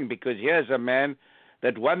sad thing, because here's a man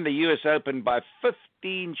that won the U.S. Open by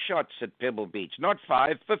 15 shots at Pebble Beach. Not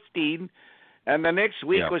 5, 15. And the next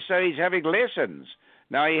week or so, he's having lessons.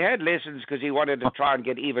 Now, he had lessons because he wanted to try and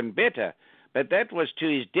get even better, but that was to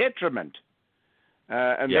his detriment.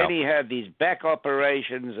 And then he had these back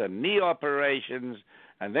operations and knee operations,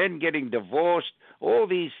 and then getting divorced. All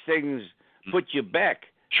these things put you back.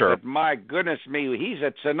 Sure. But my goodness me, he's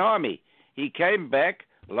a tsunami. He came back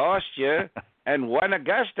last year and won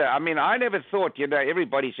Augusta. I mean, I never thought,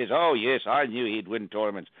 everybody says, oh, yes, I knew he'd win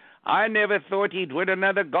tournaments. I never thought he'd win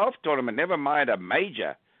another golf tournament, never mind a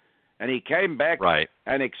major. And he came back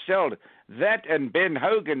and excelled. That and Ben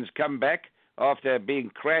Hogan's comeback after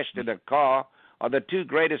being crashed in a car are the two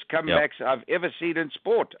greatest comebacks I've ever seen in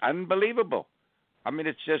sport. Unbelievable. I mean,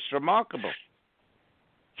 it's just remarkable.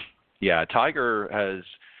 Yeah, Tiger has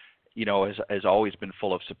always been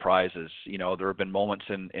full of surprises. There have been moments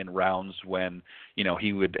in rounds when,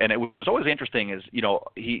 he would, and it was always interesting is,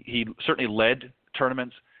 he certainly led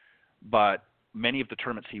tournaments, but many of the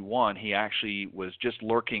tournaments he won, he actually was just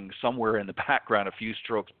lurking somewhere in the background a few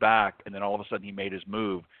strokes back, and then all of a sudden he made his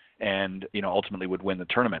move and, ultimately would win the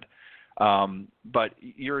tournament. But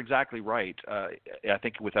you're exactly right. I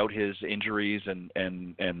think without his injuries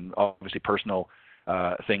and obviously personal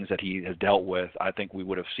things that he has dealt with, I think we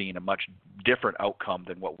would have seen a much different outcome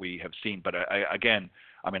than what we have seen. But I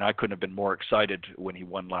couldn't have been more excited when he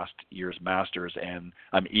won last year's Masters, and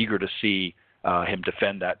I'm eager to see him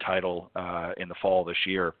defend that title in the fall this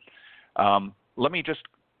year. Let me just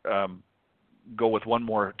go with one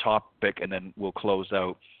more topic, and then we'll close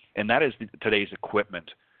out, and that is today's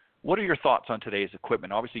equipment. What are your thoughts on today's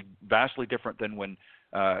equipment? Obviously, vastly different than when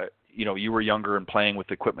you were younger and playing with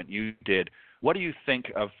the equipment you did. What do you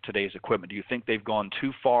think of today's equipment? Do you think they've gone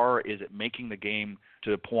too far? Is it making the game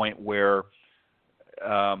to the point where,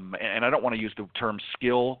 and I don't want to use the term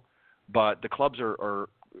skill, but the clubs are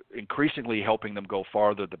increasingly helping them go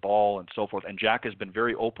farther, the ball and so forth. And Jack has been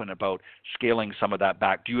very open about scaling some of that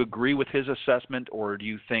back. Do you agree with his assessment, or do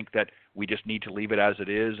you think that we just need to leave it as it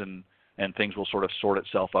is and things will sort of sort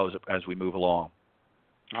itself out as we move along?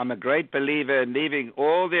 I'm a great believer in leaving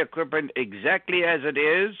all the equipment exactly as it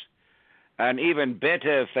is, and even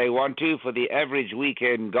better if they want to for the average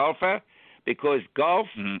weekend golfer, because golf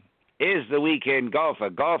is the weekend golfer.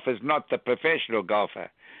 Golf is not the professional golfer.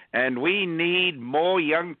 And we need more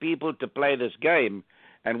young people to play this game,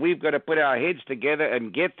 and we've got to put our heads together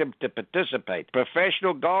and get them to participate.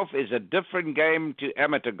 Professional golf is a different game to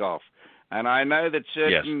amateur golf. And I know that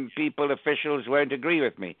certain people, officials, won't agree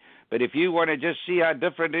with me. But if you want to just see how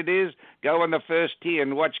different it is, go on the first tee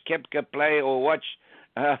and watch Koepka play, or watch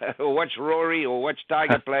Rory, or watch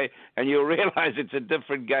Tiger play, and you'll realize it's a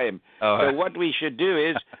different game. So what we should do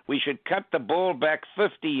is we should cut the ball back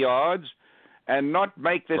 50 yards and not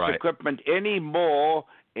make this equipment any more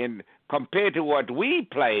compared to what we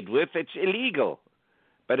played with. It's illegal,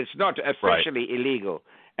 but it's not officially illegal.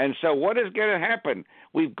 And so what is going to happen?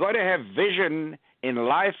 We've got to have vision in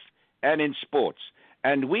life and in sports.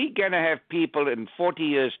 And we're going to have people in 40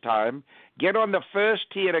 years' time get on the first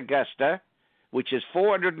tee at Augusta, which is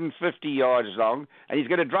 450 yards long, and he's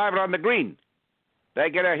going to drive it on the green. They're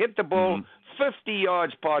going to hit the ball 50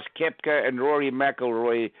 yards past Koepka and Rory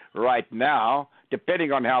McIlroy right now,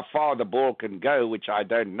 depending on how far the ball can go, which I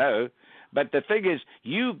don't know. But the thing is,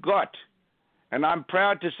 and I'm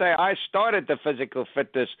proud to say I started the physical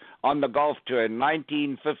fitness on the golf tour in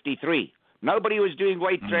 1953. Nobody was doing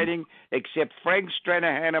weight training except Frank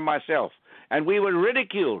Stranahan and myself. And we were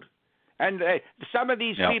ridiculed. And some of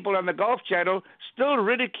these people on the Golf Channel still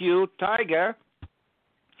ridicule Tiger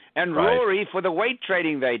and Rory for the weight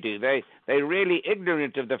training they do. They're really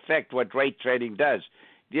ignorant of the fact what weight training does.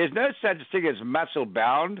 There's no such thing as muscle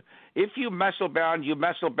bound. If you muscle bound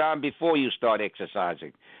before you start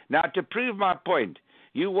exercising. Now, to prove my point,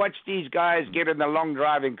 you watch these guys get in the long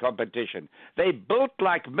driving competition. They built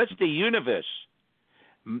like Mr. Universe.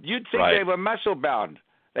 You'd think they were muscle bound.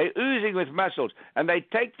 They're oozing with muscles. And they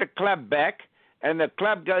take the club back, and the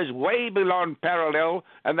club goes way beyond parallel,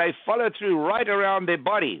 and they follow through right around their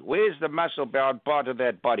body. Where's the muscle bound part of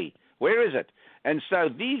that body? Where is it? And so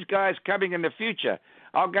these guys coming in the future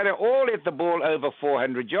are going to all hit the ball over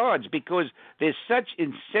 400 yards because there's such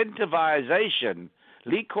incentivization.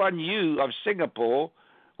 Lee Kuan Yew of Singapore,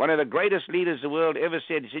 one of the greatest leaders the world ever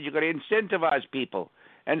said, he said, you've got to incentivize people.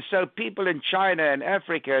 And so people in China and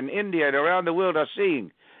Africa and India and around the world are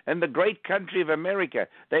seeing, and the great country of America,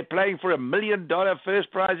 they're playing for $1 million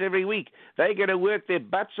first prize every week. They're going to work their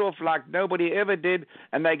butts off like nobody ever did,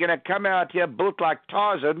 and they're going to come out here built like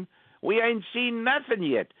Tarzan. We ain't seen nothing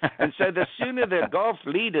yet. And so the sooner the golf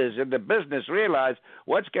leaders in the business realize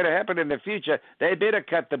what's going to happen in the future, they better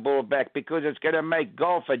cut the ball back because it's going to make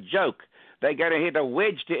golf a joke. They're going to hit a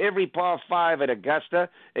wedge to every par 5 at Augusta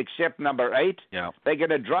except number 8. Yeah. They're going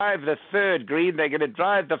to drive the third green. They're going to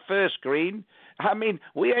drive the first green. I mean,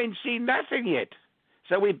 we ain't seen nothing yet.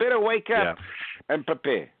 So we better wake up and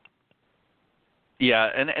prepare. Yeah,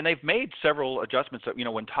 and they've made several adjustments. You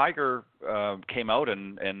know, when Tiger came out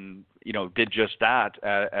and you know did just that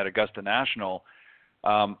at Augusta National,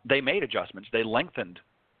 they made adjustments. They lengthened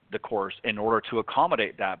the course in order to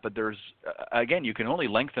accommodate that. But there's again, you can only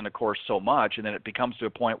lengthen a course so much, and then it becomes to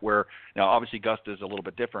a point where now obviously Augusta is a little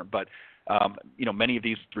bit different, but you know many of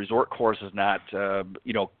these resort courses that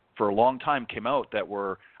you know for a long time came out that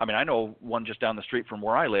were. I mean, I know one just down the street from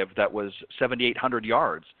where I live that was 7,800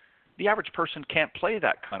 yards. The average person can't play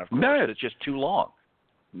that kind of course. No. It's just too long.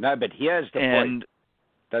 No, but here's the point.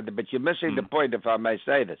 But you're missing the point, if I may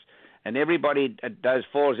say this. And everybody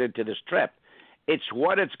falls into this trap. It's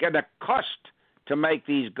what it's going to cost to make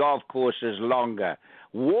these golf courses longer.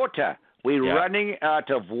 Water. We're running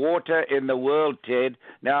out of water in the world, Ted.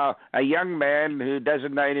 Now, a young man who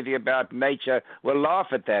doesn't know anything about nature will laugh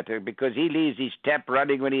at that because he leaves his tap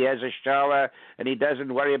running when he has a shower and he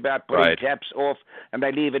doesn't worry about putting taps off, and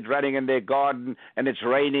they leave it running in their garden and it's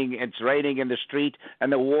raining in the street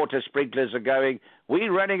and the water sprinklers are going.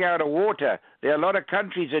 We're running out of water. There are a lot of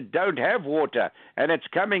countries that don't have water, and it's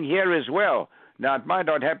coming here as well. Now, it might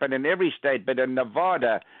not happen in every state, but in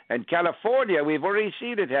Nevada and California, we've already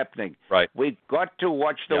seen it happening. Right. We've got to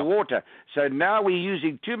watch the water. So now we're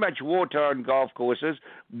using too much water on golf courses.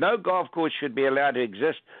 No golf course should be allowed to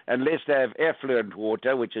exist unless they have effluent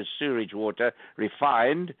water, which is sewage water,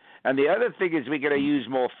 refined. And the other thing is we're going to use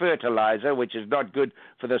more fertilizer, which is not good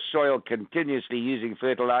for the soil continuously using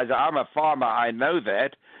fertilizer. I'm a farmer. I know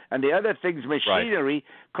that. And the other things, machinery,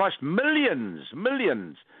 cost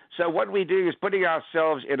millions. So what we're doing is putting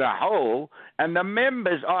ourselves in a hole, and the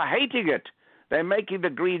members are hating it. They're making the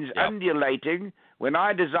greens undulating. When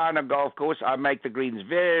I design a golf course, I make the greens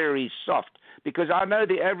very soft because I know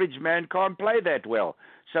the average man can't play that well.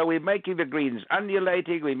 So we're making the greens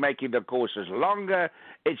undulating. We're making the courses longer.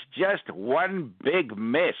 It's just one big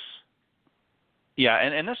mess. Yeah,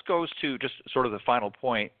 and this goes to just sort of the final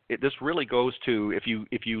point. This really goes to if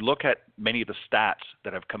you look at many of the stats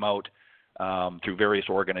that have come out through various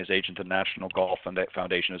organizations, the National Golf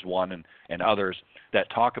Foundation is one, and others that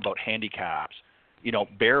talk about handicaps. You know,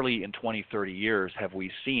 barely in 20, 30 years have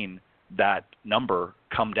we seen that number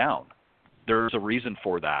come down. There's a reason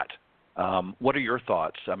for that. What are your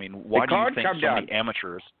thoughts? I mean, why do you think so many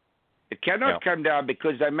amateurs? It cannot come down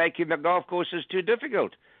because they're making the golf courses too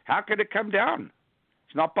difficult. How could it come down?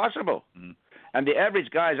 It's not possible. Mm. And the average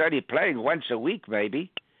guy is only playing once a week,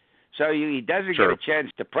 maybe. So he doesn't get a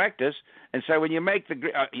chance to practice. And so when you make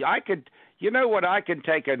I can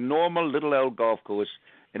take a normal little old golf course,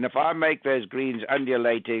 and if I make those greens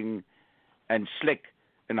undulating and slick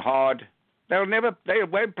and hard, they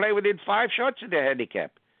won't play within 5 shots of their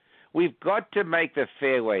handicap. We've got to make the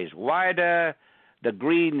fairways wider, the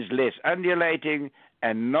greens less undulating,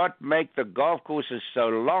 and not make the golf courses so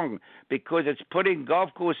long because it's putting golf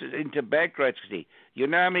courses into bankruptcy. You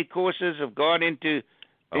know how many courses have gone into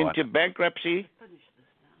bankruptcy?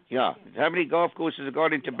 Yeah. How many golf courses have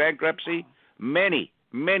gone into bankruptcy? Many,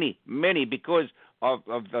 because of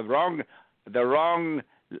the wrong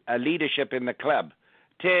leadership in the club.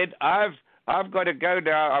 Ted, I've got to go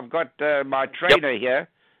now. I've got my trainer here,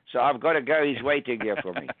 so I've got to go. He's waiting here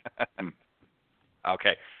for me.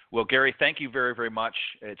 Okay. Well, Gary, thank you very, very much.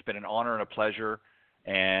 It's been an honor and a pleasure,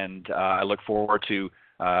 and I look forward to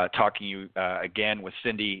talking to you again with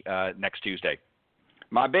Cindy next Tuesday.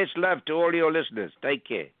 My best love to all your listeners. Take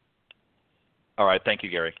care. All right. Thank you,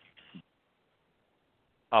 Gary.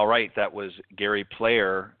 All right. That was Gary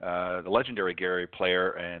Player, the legendary Gary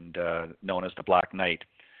Player, and known as the Black Knight.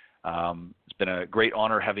 It's been a great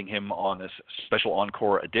honor having him on this special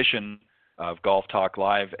Encore edition of Golf Talk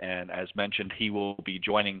Live, and as mentioned, he will be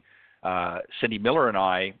joining Cindy Miller and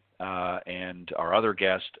I and our other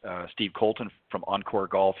guest, Steve Colton from Encore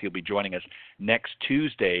Golf. He'll be joining us next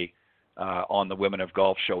Tuesday on the Women of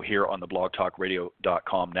Golf show here on the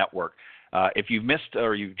blogtalkradio.com network. If you've missed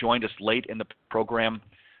or you've joined us late in the program,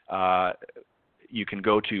 you can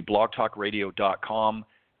go to blogtalkradio.com,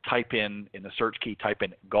 type in the search key, type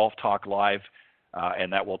in Golf Talk Live,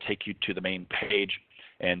 and that will take you to the main page.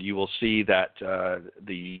 And you will see that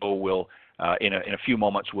the show will, in a few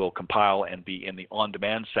moments, will compile and be in the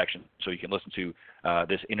on-demand section, so you can listen to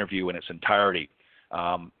this interview in its entirety.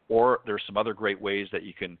 Or there's some other great ways that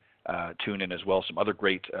you can tune in as well, some other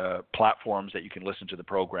great platforms that you can listen to the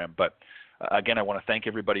program. But again, I want to thank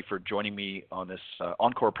everybody for joining me on this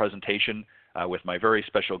Encore presentation with my very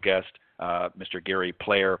special guest, Mr. Gary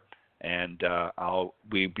Player. And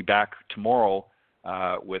we'll be back tomorrow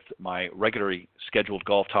with my regularly scheduled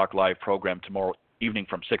Golf Talk Live program tomorrow evening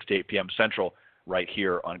from 6 to 8 p.m. Central right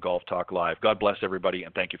here on Golf Talk Live. God bless everybody,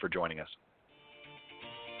 and thank you for joining us.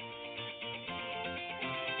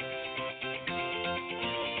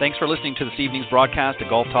 Thanks for listening to this evening's broadcast of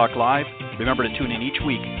Golf Talk Live. Remember to tune in each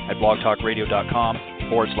week at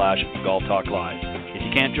blogtalkradio.com/Golf Talk Live. If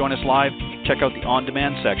you can't join us live, check out the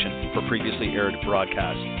on-demand section for previously aired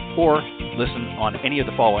broadcasts, or listen on any of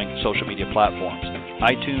the following social media platforms: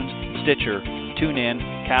 iTunes, Stitcher, TuneIn,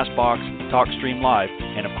 CastBox, TalkStream Live,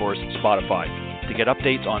 and of course, Spotify. To get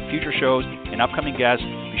updates on future shows and upcoming guests,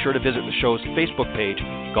 be sure to visit the show's Facebook page,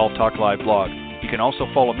 Golf Talk Live Blog. You can also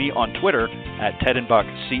follow me on Twitter at Ted and Buck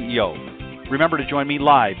CEO. Remember to join me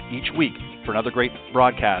live each week for another great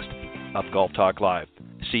broadcast of Golf Talk Live.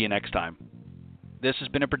 See you next time. This has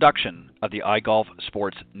been a production of the iGolf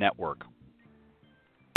Sports Network.